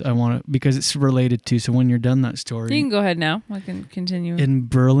stories, I want to... Because it's related to... So when you're done that story... You can go ahead now. I can continue. In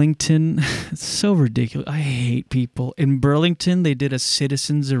Burlington... It's so ridiculous. I hate people. In Burlington, they did a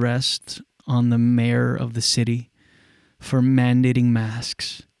citizen's arrest on the mayor of the city for mandating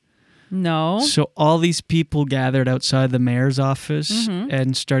masks. No. So all these people gathered outside the mayor's office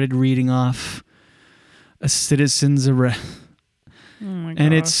and started reading off a citizen's arrest... Oh my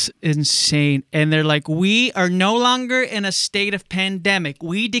and it's insane. And they're like, we are no longer in a state of pandemic.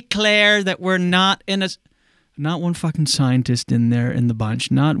 We declare that we're not in a... Not one fucking scientist in there in the bunch.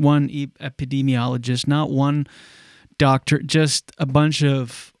 Not one epidemiologist. Not one doctor. Just a bunch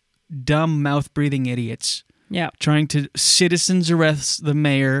of dumb mouth-breathing idiots. Yeah. Trying to citizens arrest the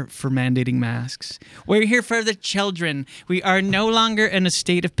mayor for mandating masks. We're here for the children. We are no longer in a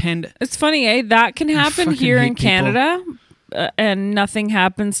state of pandemic. It's funny, eh? That can happen fucking here hate in people. Canada, and nothing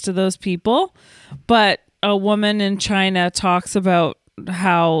happens to those people. But a woman in China talks about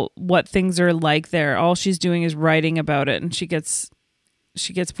what things are like there. All she's doing is writing about it, and she gets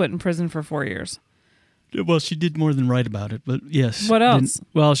put in prison for 4 years. Well, she did more than write about it, but yes. What else?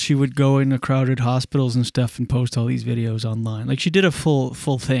 Well, she would go into crowded hospitals and stuff and post all these videos online. Like she did a full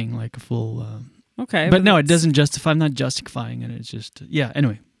thing, like a full. Okay, but no, it doesn't justify. I'm not justifying it. It's just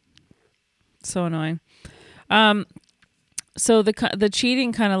Anyway, so annoying. So the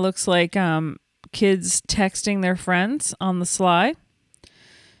cheating kind of looks like kids texting their friends on the sly.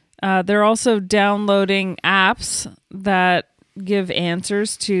 They're also downloading apps that give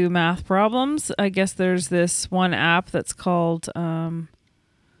answers to math problems. I guess there's this one app that's called let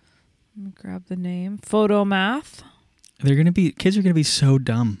me grab the name, Photomath. Kids are gonna be so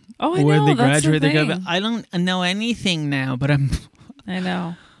dumb. Oh, I when know. they That's graduate, the they're gonna thing. be, I don't know anything now, but I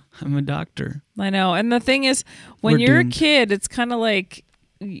know. I'm a doctor. I know. And the thing is, when We're you're doomed. a kid, it's kind of like,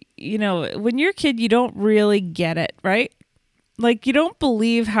 when you're a kid, you don't really get it, right? Like, you don't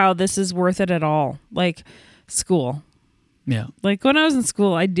believe how this is worth it at all. Like, school. Yeah. Like, when I was in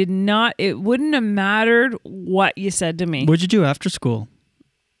school, it wouldn't have mattered what you said to me. What'd you do after school?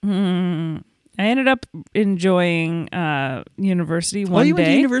 I ended up enjoying university one day. You went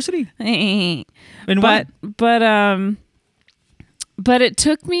to university? And what? But it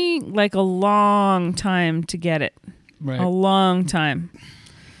took me like a long time to get it. Right. A long time.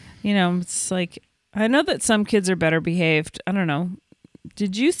 It's like, I know that some kids are better behaved. I don't know.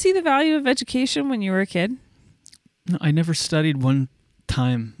 Did you see the value of education when you were a kid? No, I never studied one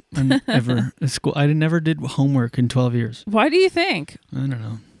time ever at school. I never did homework in 12 years. Why do you think? I don't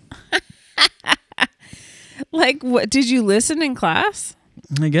know. Like, what? Did you listen in class?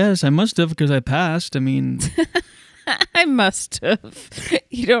 I guess I must have because I passed. I mean, I must have.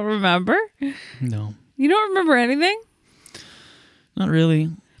 You don't remember? no, You don't remember anything? not really.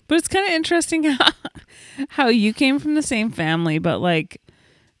 But it's kind of interesting how you came from the same family, but like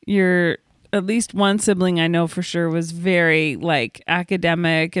your at least one sibling I know for sure was very like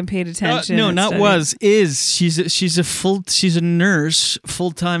academic and paid attention. No, and not studied. was, is. She's a nurse,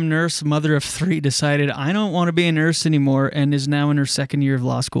 full-time nurse, mother of 3, decided I don't want to be a nurse anymore and is now in her second year of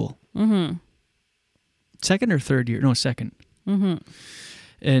law school. Mm-hmm. Second or third year? No, second. Mm-hmm.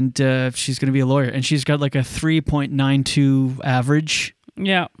 And she's going to be a lawyer. And she's got like a 3.92 average.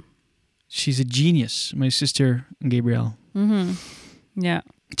 Yeah. She's a genius. My sister, Gabrielle. Mm-hmm. Yeah.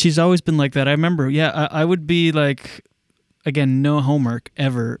 She's always been like that. I remember, I would be like, again, no homework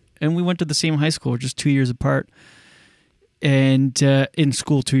ever. And we went to the same high school, just 2 years apart. And in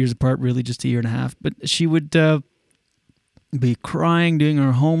school, 2 years apart, really just a year and a half. But she would be crying, doing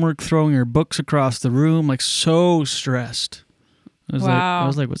her homework, throwing her books across the room, like so stressed. I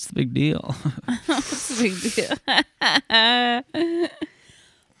was like, what's the big deal? What's the big deal?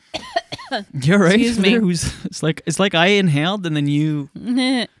 You're right. Excuse me. It's like I inhaled and then you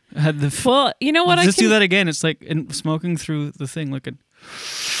had the. Well, you know what? Let's do that again. It's like smoking through the thing. Look at.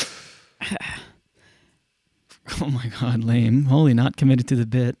 Oh my God, lame. Holy, not committed to the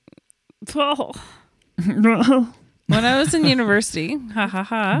bit. Oh. When I was in university, ha ha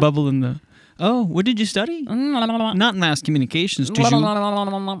ha. Bubble in the. Oh, what did you study? Not mass communications. Did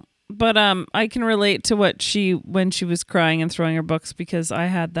you? But I can relate to when she was crying and throwing her books because I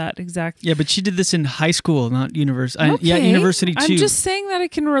had that exact. Yeah, but she did this in high school, not university. Okay. Yeah, university too. I'm just saying that I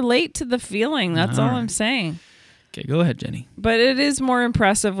can relate to the feeling. That's all I'm saying. Okay, go ahead, Jenny. But it is more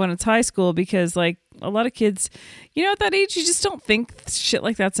impressive when it's high school because, like, a lot of kids, at that age, you just don't think shit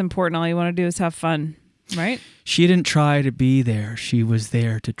like that's important. All you want to do is have fun, right? She didn't try to be there. She was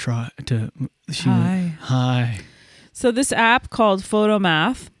there to try to. Hi. So this app called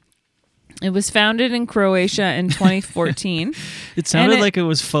Photomath. It was founded in Croatia in 2014. It sounded like it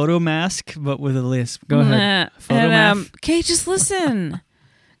was Photomask, but with a lisp. Go ahead. Photomath. Okay, just listen.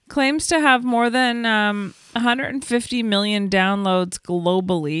 Claims to have more than 150 million downloads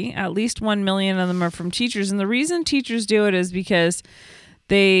globally. At least 1 million of them are from teachers. And the reason teachers do it is because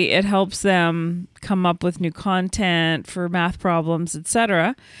it helps them come up with new content for math problems,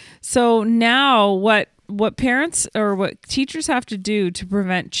 etc. So now what parents or what teachers have to do to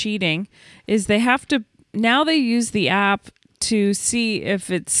prevent cheating is they use the app to see if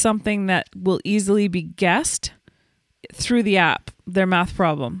it's something that will easily be guessed through the app, their math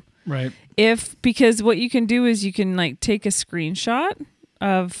problem. Right. Because what you can do is you can like take a screenshot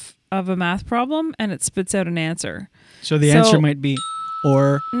of a math problem and it spits out an answer. So the answer might be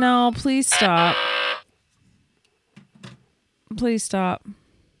or. No, please stop. Please stop.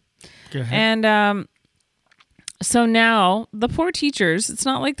 Go ahead. And so now the poor teachers, it's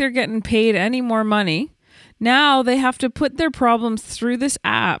not like they're getting paid any more money. Now they have to put their problems through this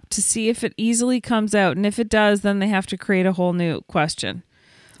app to see if it easily comes out. And if it does, then they have to create a whole new question.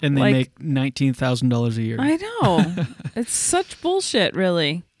 And they make $19,000 a year. I know. It's such bullshit,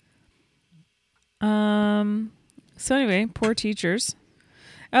 really. So anyway, poor teachers.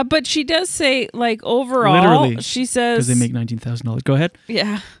 But she does say, like, overall, Literally, she says... Because they make $19,000. Go ahead.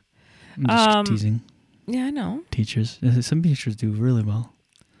 Yeah. I'm just teasing. Yeah, I know. Teachers. Some teachers do really well.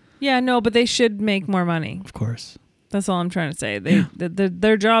 Yeah, no, but they should make more money. Of course. That's all I'm trying to say.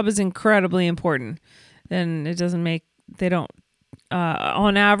 Their job is incredibly important. And it doesn't make... They don't...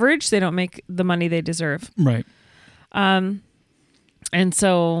 on average, they don't make the money they deserve. Right. And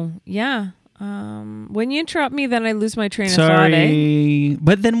so, yeah... when you interrupt me, then I lose my train of thought. Sorry.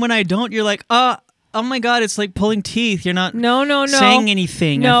 But then when I don't, you're like, oh my God, it's like pulling teeth. You're not saying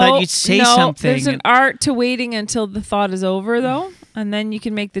anything. I thought you'd say something. There's an art to waiting until the thought is over, though. And then you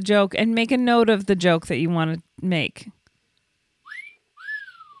can make the joke and make a note of the joke that you want to make.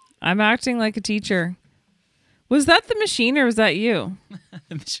 I'm acting like a teacher. Was that the machine or was that you?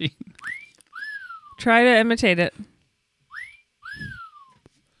 The machine. Try to imitate it.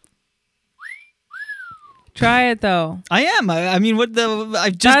 Try it though. I am. I mean, what the?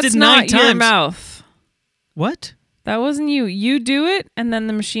 I just did 9 times. That's not your mouth. What? That wasn't you. You do it, and then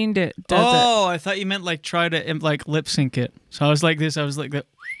the machine does it. Oh, I thought you meant like try to like lip sync it. So I was like this. I was like that.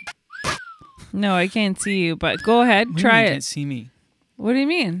 No, I can't see you. But go ahead, try it. You can't see me. What do you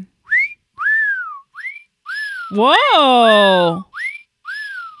mean? Whoa!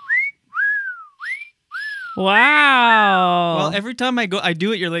 Wow. Well, every time I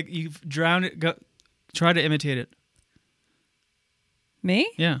do it. You're like you've drowned it. Go. Try to imitate it. Me?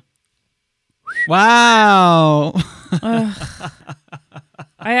 Yeah. Wow.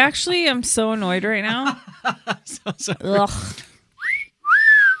 I actually am so annoyed right now. So sorry. Ugh.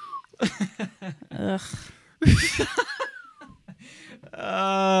 Ugh.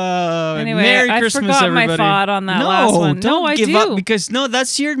 Anyway, Merry I Christmas, forgot everybody. my thought on that last one. Don't I give do. up because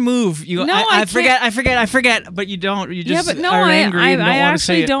that's your move. I forget, but you don't. You just are angry and don't I want to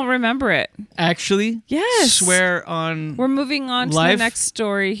say actually it. don't remember it. Actually? Yes. Swear on We're moving on to life? the next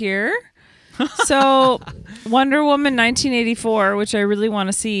story here. So, Wonder Woman 1984, which I really want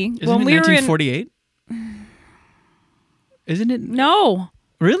to see. Isn't it 1948? Isn't it? No.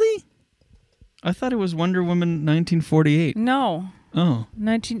 Really? I thought it was Wonder Woman 1948. No. Oh.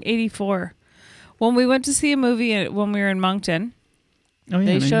 1984. When we went to see a movie when we were in Moncton,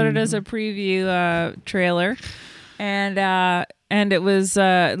 they showed it as a preview trailer, and it was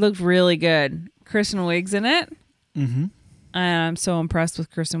it looked really good. Kristen Wiig's in it, and I'm so impressed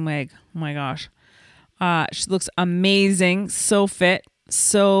with Kristen Wiig. Oh my gosh, she looks amazing, so fit,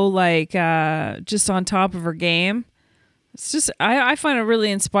 so like just on top of her game. It's just I find it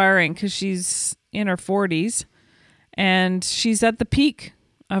really inspiring because she's in her 40s. And she's at the peak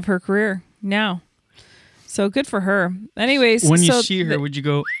of her career now. So good for her. Anyways. When you see her, would you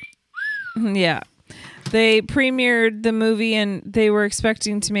go? Yeah. They premiered the movie and they were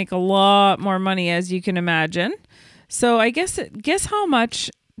expecting to make a lot more money, as you can imagine. So I guess how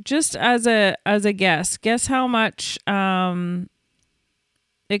much, just as a guess how much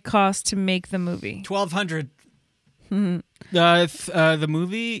it cost to make the movie. $1,200. The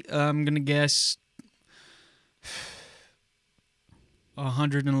movie, I'm going to guess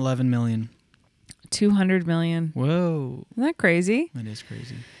 111 million. 200 million. Whoa. Isn't that crazy? That is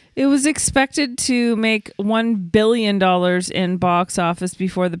crazy. It was expected to make $1 billion in box office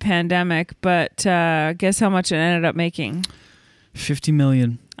before the pandemic, but guess how much it ended up making? 50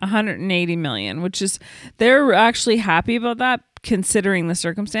 million. 180 million, which is, they're actually happy about that considering the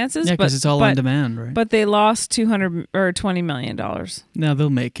circumstances. Yeah, because it's all on demand, right? But they lost $20 million. Now they'll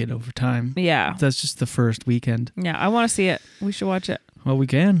make it over time. Yeah. That's just the first weekend. Yeah, I want to see it. We should watch it. Well, we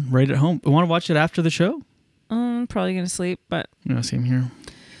can right at home. Want to watch it after the show? Probably going to sleep, but... No, same here.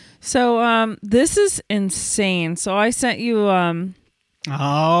 So, this is insane. So I sent you...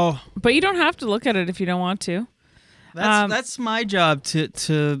 Oh. But you don't have to look at it if you don't want to. That's my job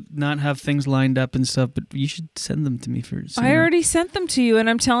to not have things lined up and stuff, but you should send them to me first. I already sent them to you, and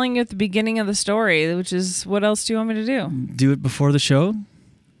I'm telling you at the beginning of the story, which is, what else do you want me to do? Do it before the show?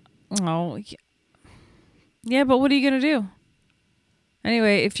 Oh, yeah, but what are you going to do?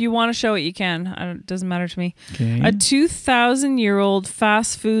 Anyway, if you want to show it, you can. It doesn't matter to me. Okay. A 2,000-year-old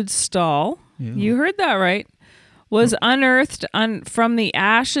fast food stall, you heard that right, was unearthed from the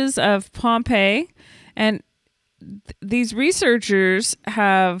ashes of Pompeii, and these researchers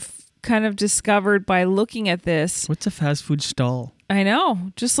have kind of discovered by looking at this. What's a fast food stall? I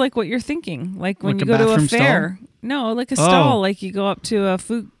know, just like what you're thinking. Like when Like you a go to a bathroom fair. stall? No, like a stall, like you go up to a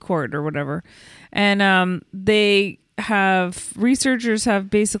food court or whatever. And researchers have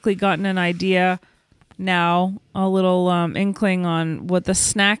basically gotten an idea now, a little inkling on what the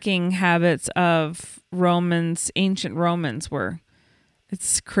snacking habits of ancient Romans were.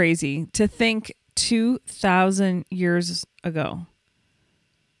 It's crazy to think 2,000 years ago.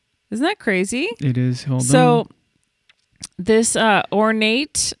 Isn't that crazy? It is. Hold on. So this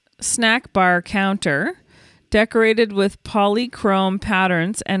ornate snack bar counter, decorated with polychrome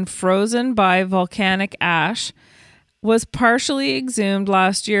patterns and frozen by volcanic ash, was partially exhumed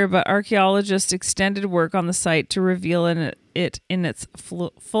last year, but archaeologists extended work on the site to reveal it in its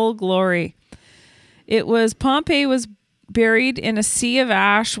full glory. Pompeii was buried in a sea of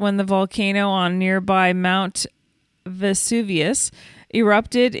ash when the volcano on nearby Mount Vesuvius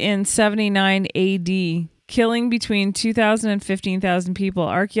erupted in 79 AD, killing between 2,000 and 15,000 people.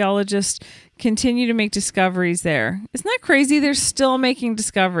 Archaeologists continue to make discoveries there. Isn't that crazy? They're still making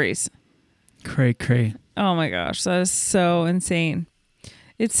discoveries. Cray. Oh my gosh, that is so insane.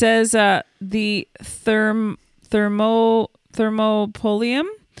 It says the thermopolium,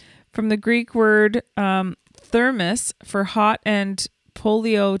 from the Greek word thermos for hot and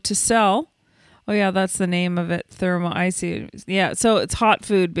polio to sell. Oh yeah, that's the name of it. I see. Yeah, so it's hot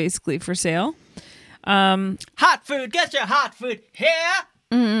food basically for sale. Hot food, get your hot food here.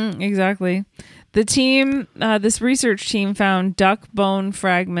 Exactly. The team, this research team, found duck bone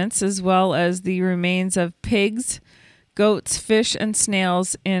fragments as well as the remains of pigs, goats, fish, and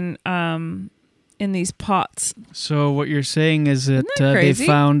snails in these pots. So what you're saying is that they crazy?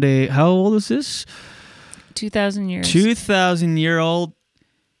 found how old is this? 2,000 years. 2,000-year-old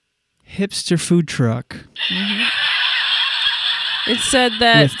hipster food truck. Mm-hmm. It said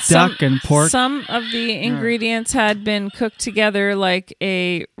that with duck and pork. Some of the ingredients had been cooked together like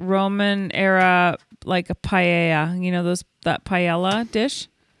a Roman era, like a paella, that paella dish.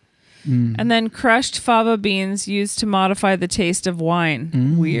 And then crushed fava beans used to modify the taste of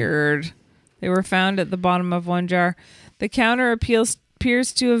wine. Weird. They were found at the bottom of one jar. The counter appears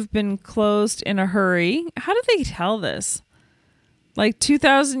to have been closed in a hurry. How did they tell this? Like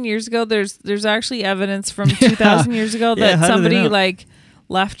 2,000 years ago, there's actually evidence from 2,000 years ago that somebody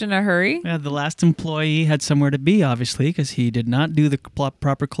left in a hurry. Yeah, the last employee had somewhere to be, obviously, because he did not do the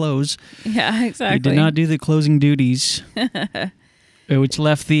proper close. Yeah, exactly. He did not do the closing duties, which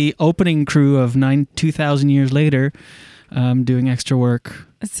left the opening crew of 2,000 years later doing extra work.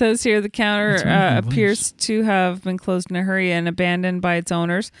 It says here the counter appears to have been closed in a hurry and abandoned by its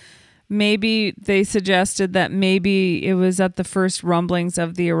owners. Maybe they suggested that maybe it was at the first rumblings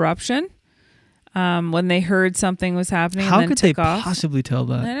of the eruption when they heard something was happening. How and then could they took off. possibly tell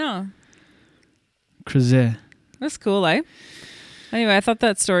that? I know. Crazy. That's cool, eh? Anyway, I thought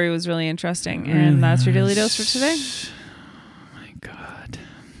that story was really interesting. And that's your Daily Dose for today. Oh my God.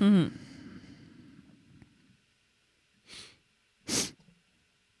 Mm-hmm.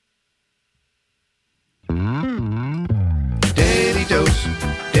 Daily Dose,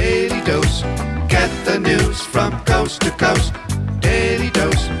 Daily Dose. Get the news from coast to coast. Daily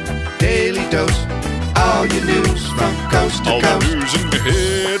Dose, Daily Dose. All your news from coast to All coast. the news and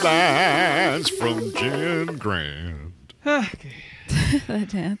headlines from Jen Grant. Okay. That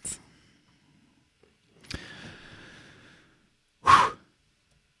dance.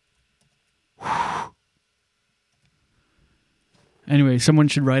 Anyway, someone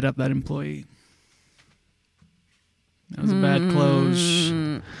should write up that employee. That was a bad close.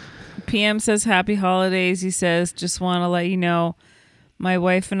 PM says happy holidays. He says, just want to let you know, my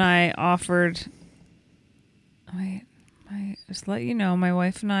wife and I offered. Just let you know, my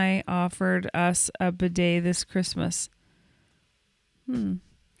wife and I offered us a bidet this Christmas.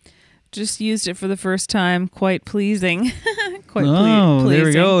 Just used it for the first time. Quite pleasing. Pleasing. There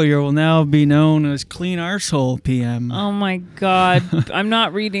we go. You will now be known as Clean Arsehole PM. Oh my God. I'm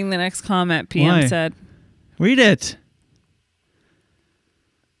not reading the next comment, PM Why? said. Read it.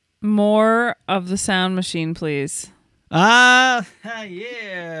 More of the sound machine, please. Yeah.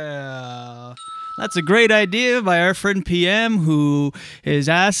 That's a great idea by our friend PM, who his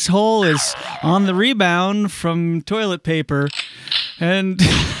asshole is on the rebound from toilet paper. And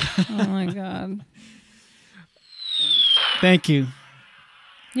Oh my God. Thank you.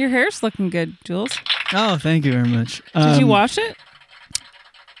 Your hair's looking good, Jules. Oh, thank you very much. Did you wash it?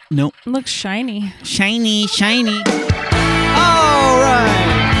 Nope. It looks shiny. Shiny. All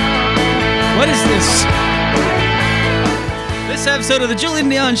right. What is this? This episode of the Julian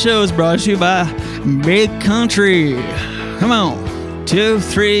Dion Show is brought to you by Big Country. Come on. 2,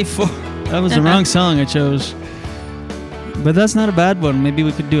 3, 4. That was the wrong song I chose. But that's not a bad one. Maybe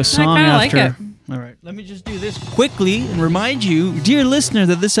we could do a song after. Like it. All right. Let me just do this quickly and remind you, dear listener,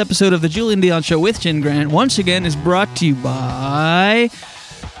 that this episode of The Julian Dion Show with Jen Grant once again is brought to you by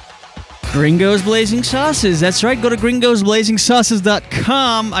Gringo's Blazing Sauces. That's right. Go to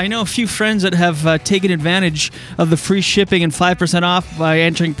gringosblazingsauces.com. I know a few friends that have taken advantage of the free shipping and 5% off by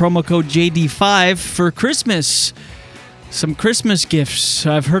entering promo code JD5 for Christmas. Some Christmas gifts.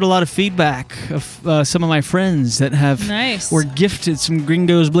 I've heard a lot of feedback of some of my friends that were gifted some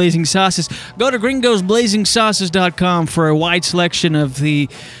Gringo's Blazing Sauces. Go to gringosblazingsauces.com for a wide selection of the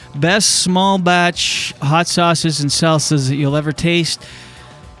best small batch hot sauces and salsas that you'll ever taste.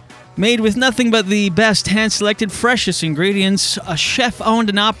 Made with nothing but the best hand-selected, freshest ingredients. A chef-owned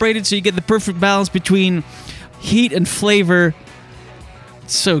and operated, so you get the perfect balance between heat and flavor.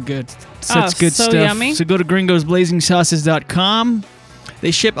 It's so good. Such good stuff. Yummy. So go to gringosblazingsauces.com. They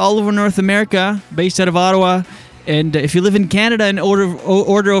ship all over North America, based out of Ottawa. And if you live in Canada and order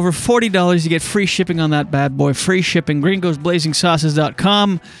over $40, you get free shipping on that bad boy. Free shipping,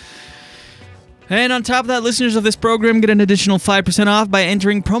 gringosblazingsauces.com. And on top of that, listeners of this program get an additional 5% off by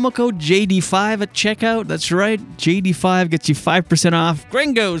entering promo code JD5 at checkout. That's right, JD5 gets you 5% off.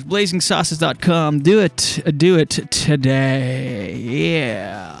 gringosblazingsauces.com. Do it today.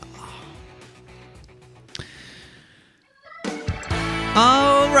 Yeah.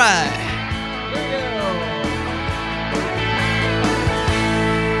 All right.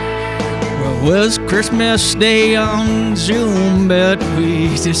 Well, it was Christmas Day on Zoom, but we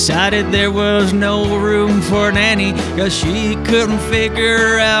decided there was no room for Nanny, because she couldn't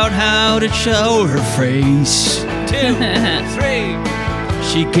figure out how to show her face. 2, 3.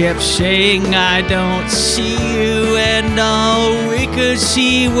 She kept saying, I don't see you, and all we could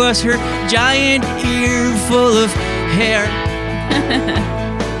see was her giant ear full of hair.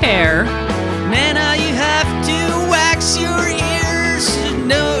 Hair. Nana, you have to wax your ears.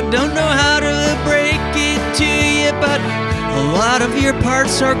 No, don't know how to break it to you, but a lot of your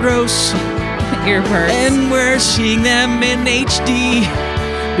parts are gross. Ear parts. And we're seeing them in HD.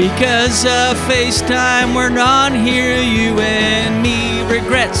 Because of FaceTime, we're not here, you and me.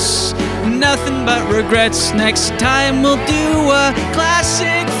 Regrets, nothing but regrets. Next time we'll do a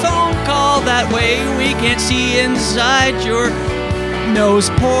classic phone call. That way we can't see inside your nose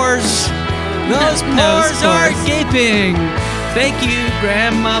pores. Those pores are gaping. Thank you,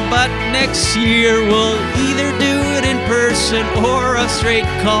 Grandma, but next year we'll either do it in person or a straight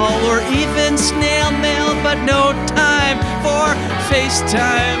call or even snail mail, but no time for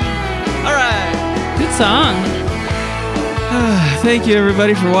FaceTime. All right. Good song. Thank you,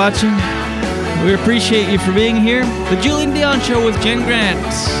 everybody, for watching. We appreciate you for being here. The Julian Dion Show with Jen Grant.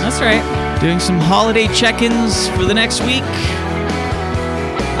 That's right. Doing some holiday check-ins for the next week.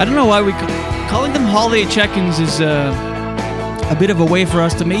 I don't know why calling them holiday check-ins is a bit of a way for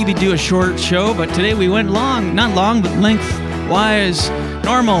us to maybe do a short show, but today we went long. Not long, but length-wise.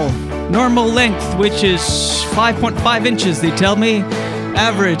 Normal length, which is 5.5 inches, they tell me.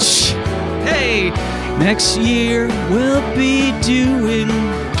 Average. Hey, next year we'll be doing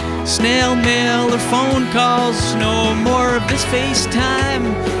snail mail or phone calls. No more of this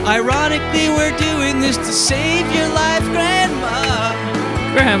FaceTime. Ironically, we're doing this to save your life, Grandma.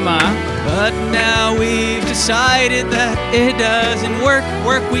 But now we've decided that it doesn't work.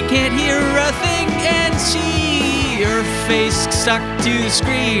 We can't hear a thing and see your face stuck to the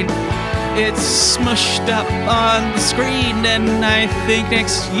screen. It's smushed up on the screen, and I think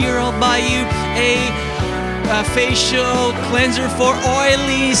next year I'll buy you a facial cleanser for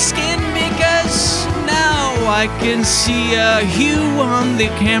oily skin, because now I can see a hue on the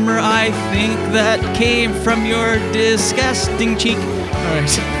camera. I think that came from your disgusting cheek. All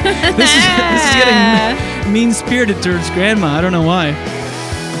right. This is getting mean-spirited towards Grandma. I don't know why.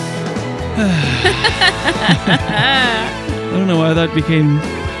 I don't know why that became,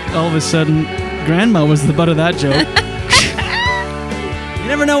 all of a sudden, Grandma was the butt of that joke. You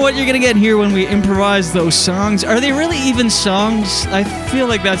never know what you're going to get here when we improvise those songs. Are they really even songs? I feel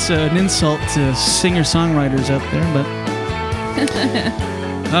like that's an insult to singer-songwriters out there, but...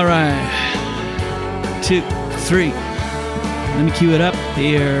 All right. 2, 3. Let me cue it up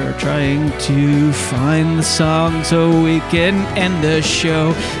here, trying to find the song so we can end the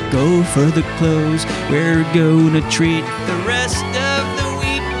show. Go for the close, we're gonna treat the rest of the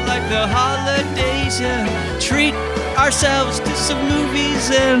week like the holidays and treat ourselves to some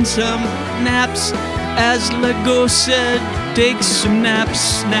movies and some naps. As Lego said, take some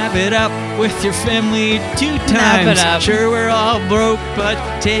naps, nap it up with your family 2 times. Nap it up. Sure, we're all broke, but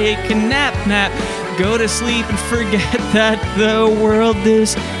take a nap. go to sleep and forget that the world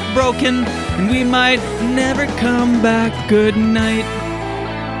is broken and we might never come back. Good night.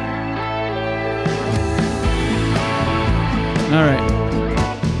 All right.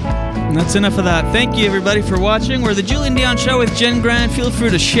 And that's enough of that. Thank you, everybody, for watching. We're the Julian Dion Show with Jen Grant. Feel free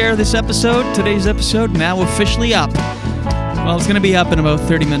to share this episode. Today's episode now officially up. Well, it's going to be up in about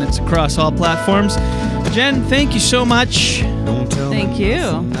 30 minutes across all platforms. Jen, thank you so much. Thank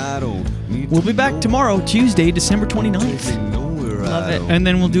you. We'll be back tomorrow, Tuesday, December 29th. Love it. And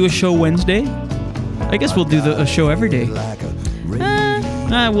then we'll do a show Wednesday. I guess we'll do a show every day.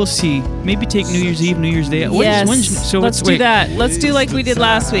 We'll see. Maybe take New Year's Eve, New Year's Day. Yes. Let's do that. Let's do like we did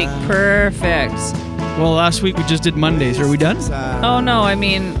last week. Perfect. Well, last week we just did Mondays. Are we done? Oh no, I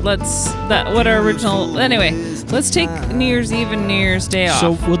mean, what our original. Anyway, let's take New Year's Eve and New Year's Day off.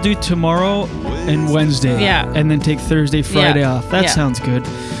 So we'll do tomorrow and Wednesday. Yeah. And then take Thursday, Friday off. That sounds good.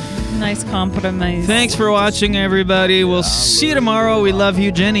 Nice compromise. Thanks for watching, everybody. We'll see you tomorrow. We love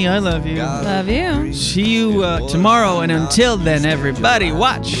you, Jenny. I love you. Love you. See you tomorrow. And until then, everybody,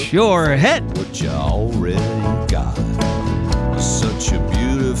 watch your head. What you already got. Such a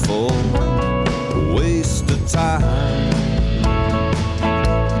beautiful waste of time.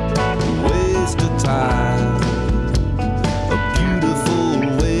 Waste of time. A beautiful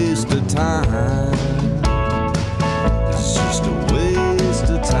waste of time. It's just a waste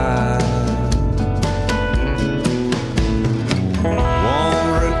of time.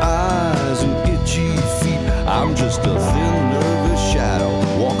 Wandering eyes and itchy feet. I'm just a thin, nervous shadow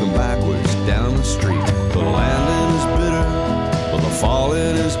walking backwards down the street. The landing is bitter, but the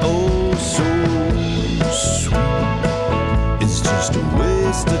falling is oh so sweet. It's just a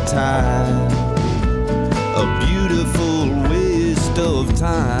waste of time. A beautiful waste of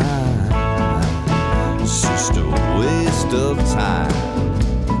time. It's just a waste of time.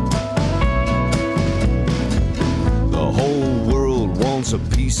 The whole world wants a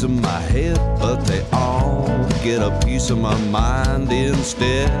piece of my head, but they all get a piece of my mind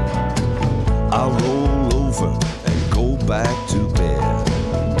instead. I roll over and go back to bed.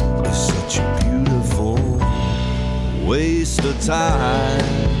 It's such a beautiful waste of time.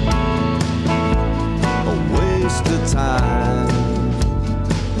 A waste of time.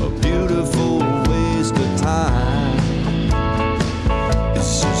 A beautiful waste of time.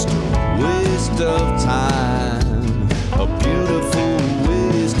 It's just a waste of time.